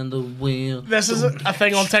behind the wheel. This is a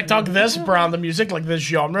thing on TikTok. This brand of music, like this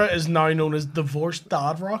genre, is now known as divorced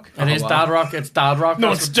dad rock. It is dad rock. It's dad rock. No,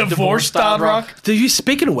 That's it's what- divorced dad rock.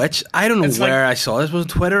 Speaking of which, I don't know It's where like- I saw this. Was it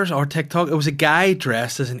Twitter or TikTok? It was a guy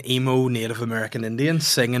dressed as an emo Native American Indian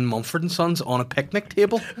singing Mumford and Sons on a picnic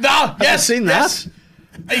table. No, yes, seen yes.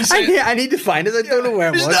 He's I need to find it. I don't know where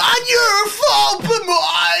it It's was. not your fault but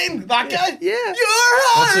mine. That guy. Yeah.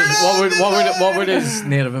 You're What would his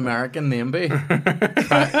Native American name be?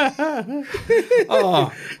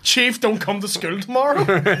 Chief, don't come to school tomorrow.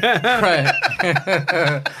 Right.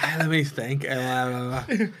 Let me think.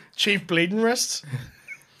 Chief bleeding wrists.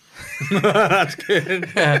 That's good.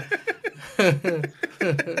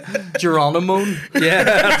 Geronimo. Yeah,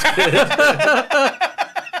 that's good.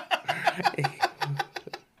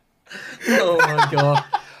 Oh my god.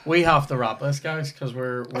 We have to wrap this, guys, because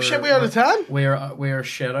we're Shit, we out of time. We're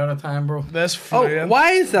shit out of time, bro. This Oh, flying.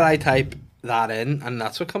 why is that I type that in and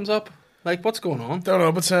that's what comes up? Like, what's going on? Don't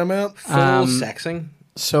know, but Sam out. Full sexing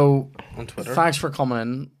So, on Twitter. thanks for coming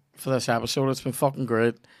in for this episode. It's been fucking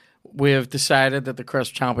great. We have decided that the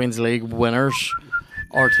Crisp Champions League winners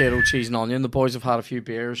are Tato, Cheese and Onion. The boys have had a few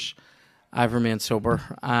beers. I've remained sober.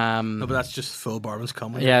 No, but that's just full barman's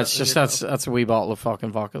coming. Yeah, it's just that's a wee bottle of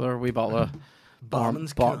fucking vodka there. A wee bottle of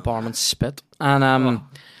Barman's barman's spit. And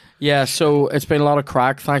yeah, so it's been a lot of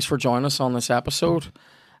crack. Thanks for joining us on this episode.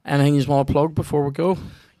 Anything you want to plug before we go?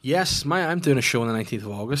 Yes, I'm doing a show on the 19th of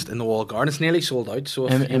August in the Wall Garden. It's nearly sold out, so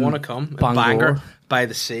if you In want to come, Bangor. Bangor by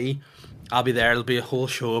the sea, I'll be there. There'll be a whole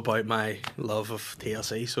show about my love of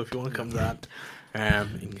TLC, so if you want to come to that,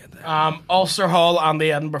 you can get there. Ulster Hall and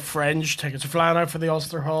the Edinburgh Fringe. Tickets are flying out for the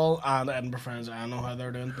Ulster Hall and the Edinburgh Fringe. I don't know how they're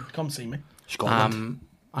doing, but come see me. Scotland.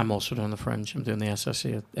 I'm also doing the Fringe. I'm doing the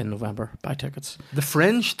SSC in November. Buy tickets. The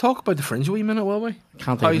Fringe. Talk about the Fringe a wee minute, will we?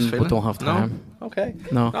 Can't How you even, but feeling? don't have time. No? Okay.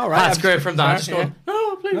 No. All right. That's great from Dan. Just Yeah. going,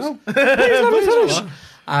 no, please. No. Please let me finish.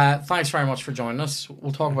 Thanks very much for joining us.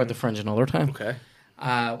 We'll talk about the Fringe another time. Okay.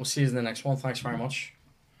 We'll see you in the next one. Thanks very much.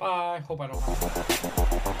 Bye. Hope I don't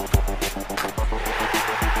have...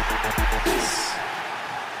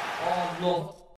 Oh, love.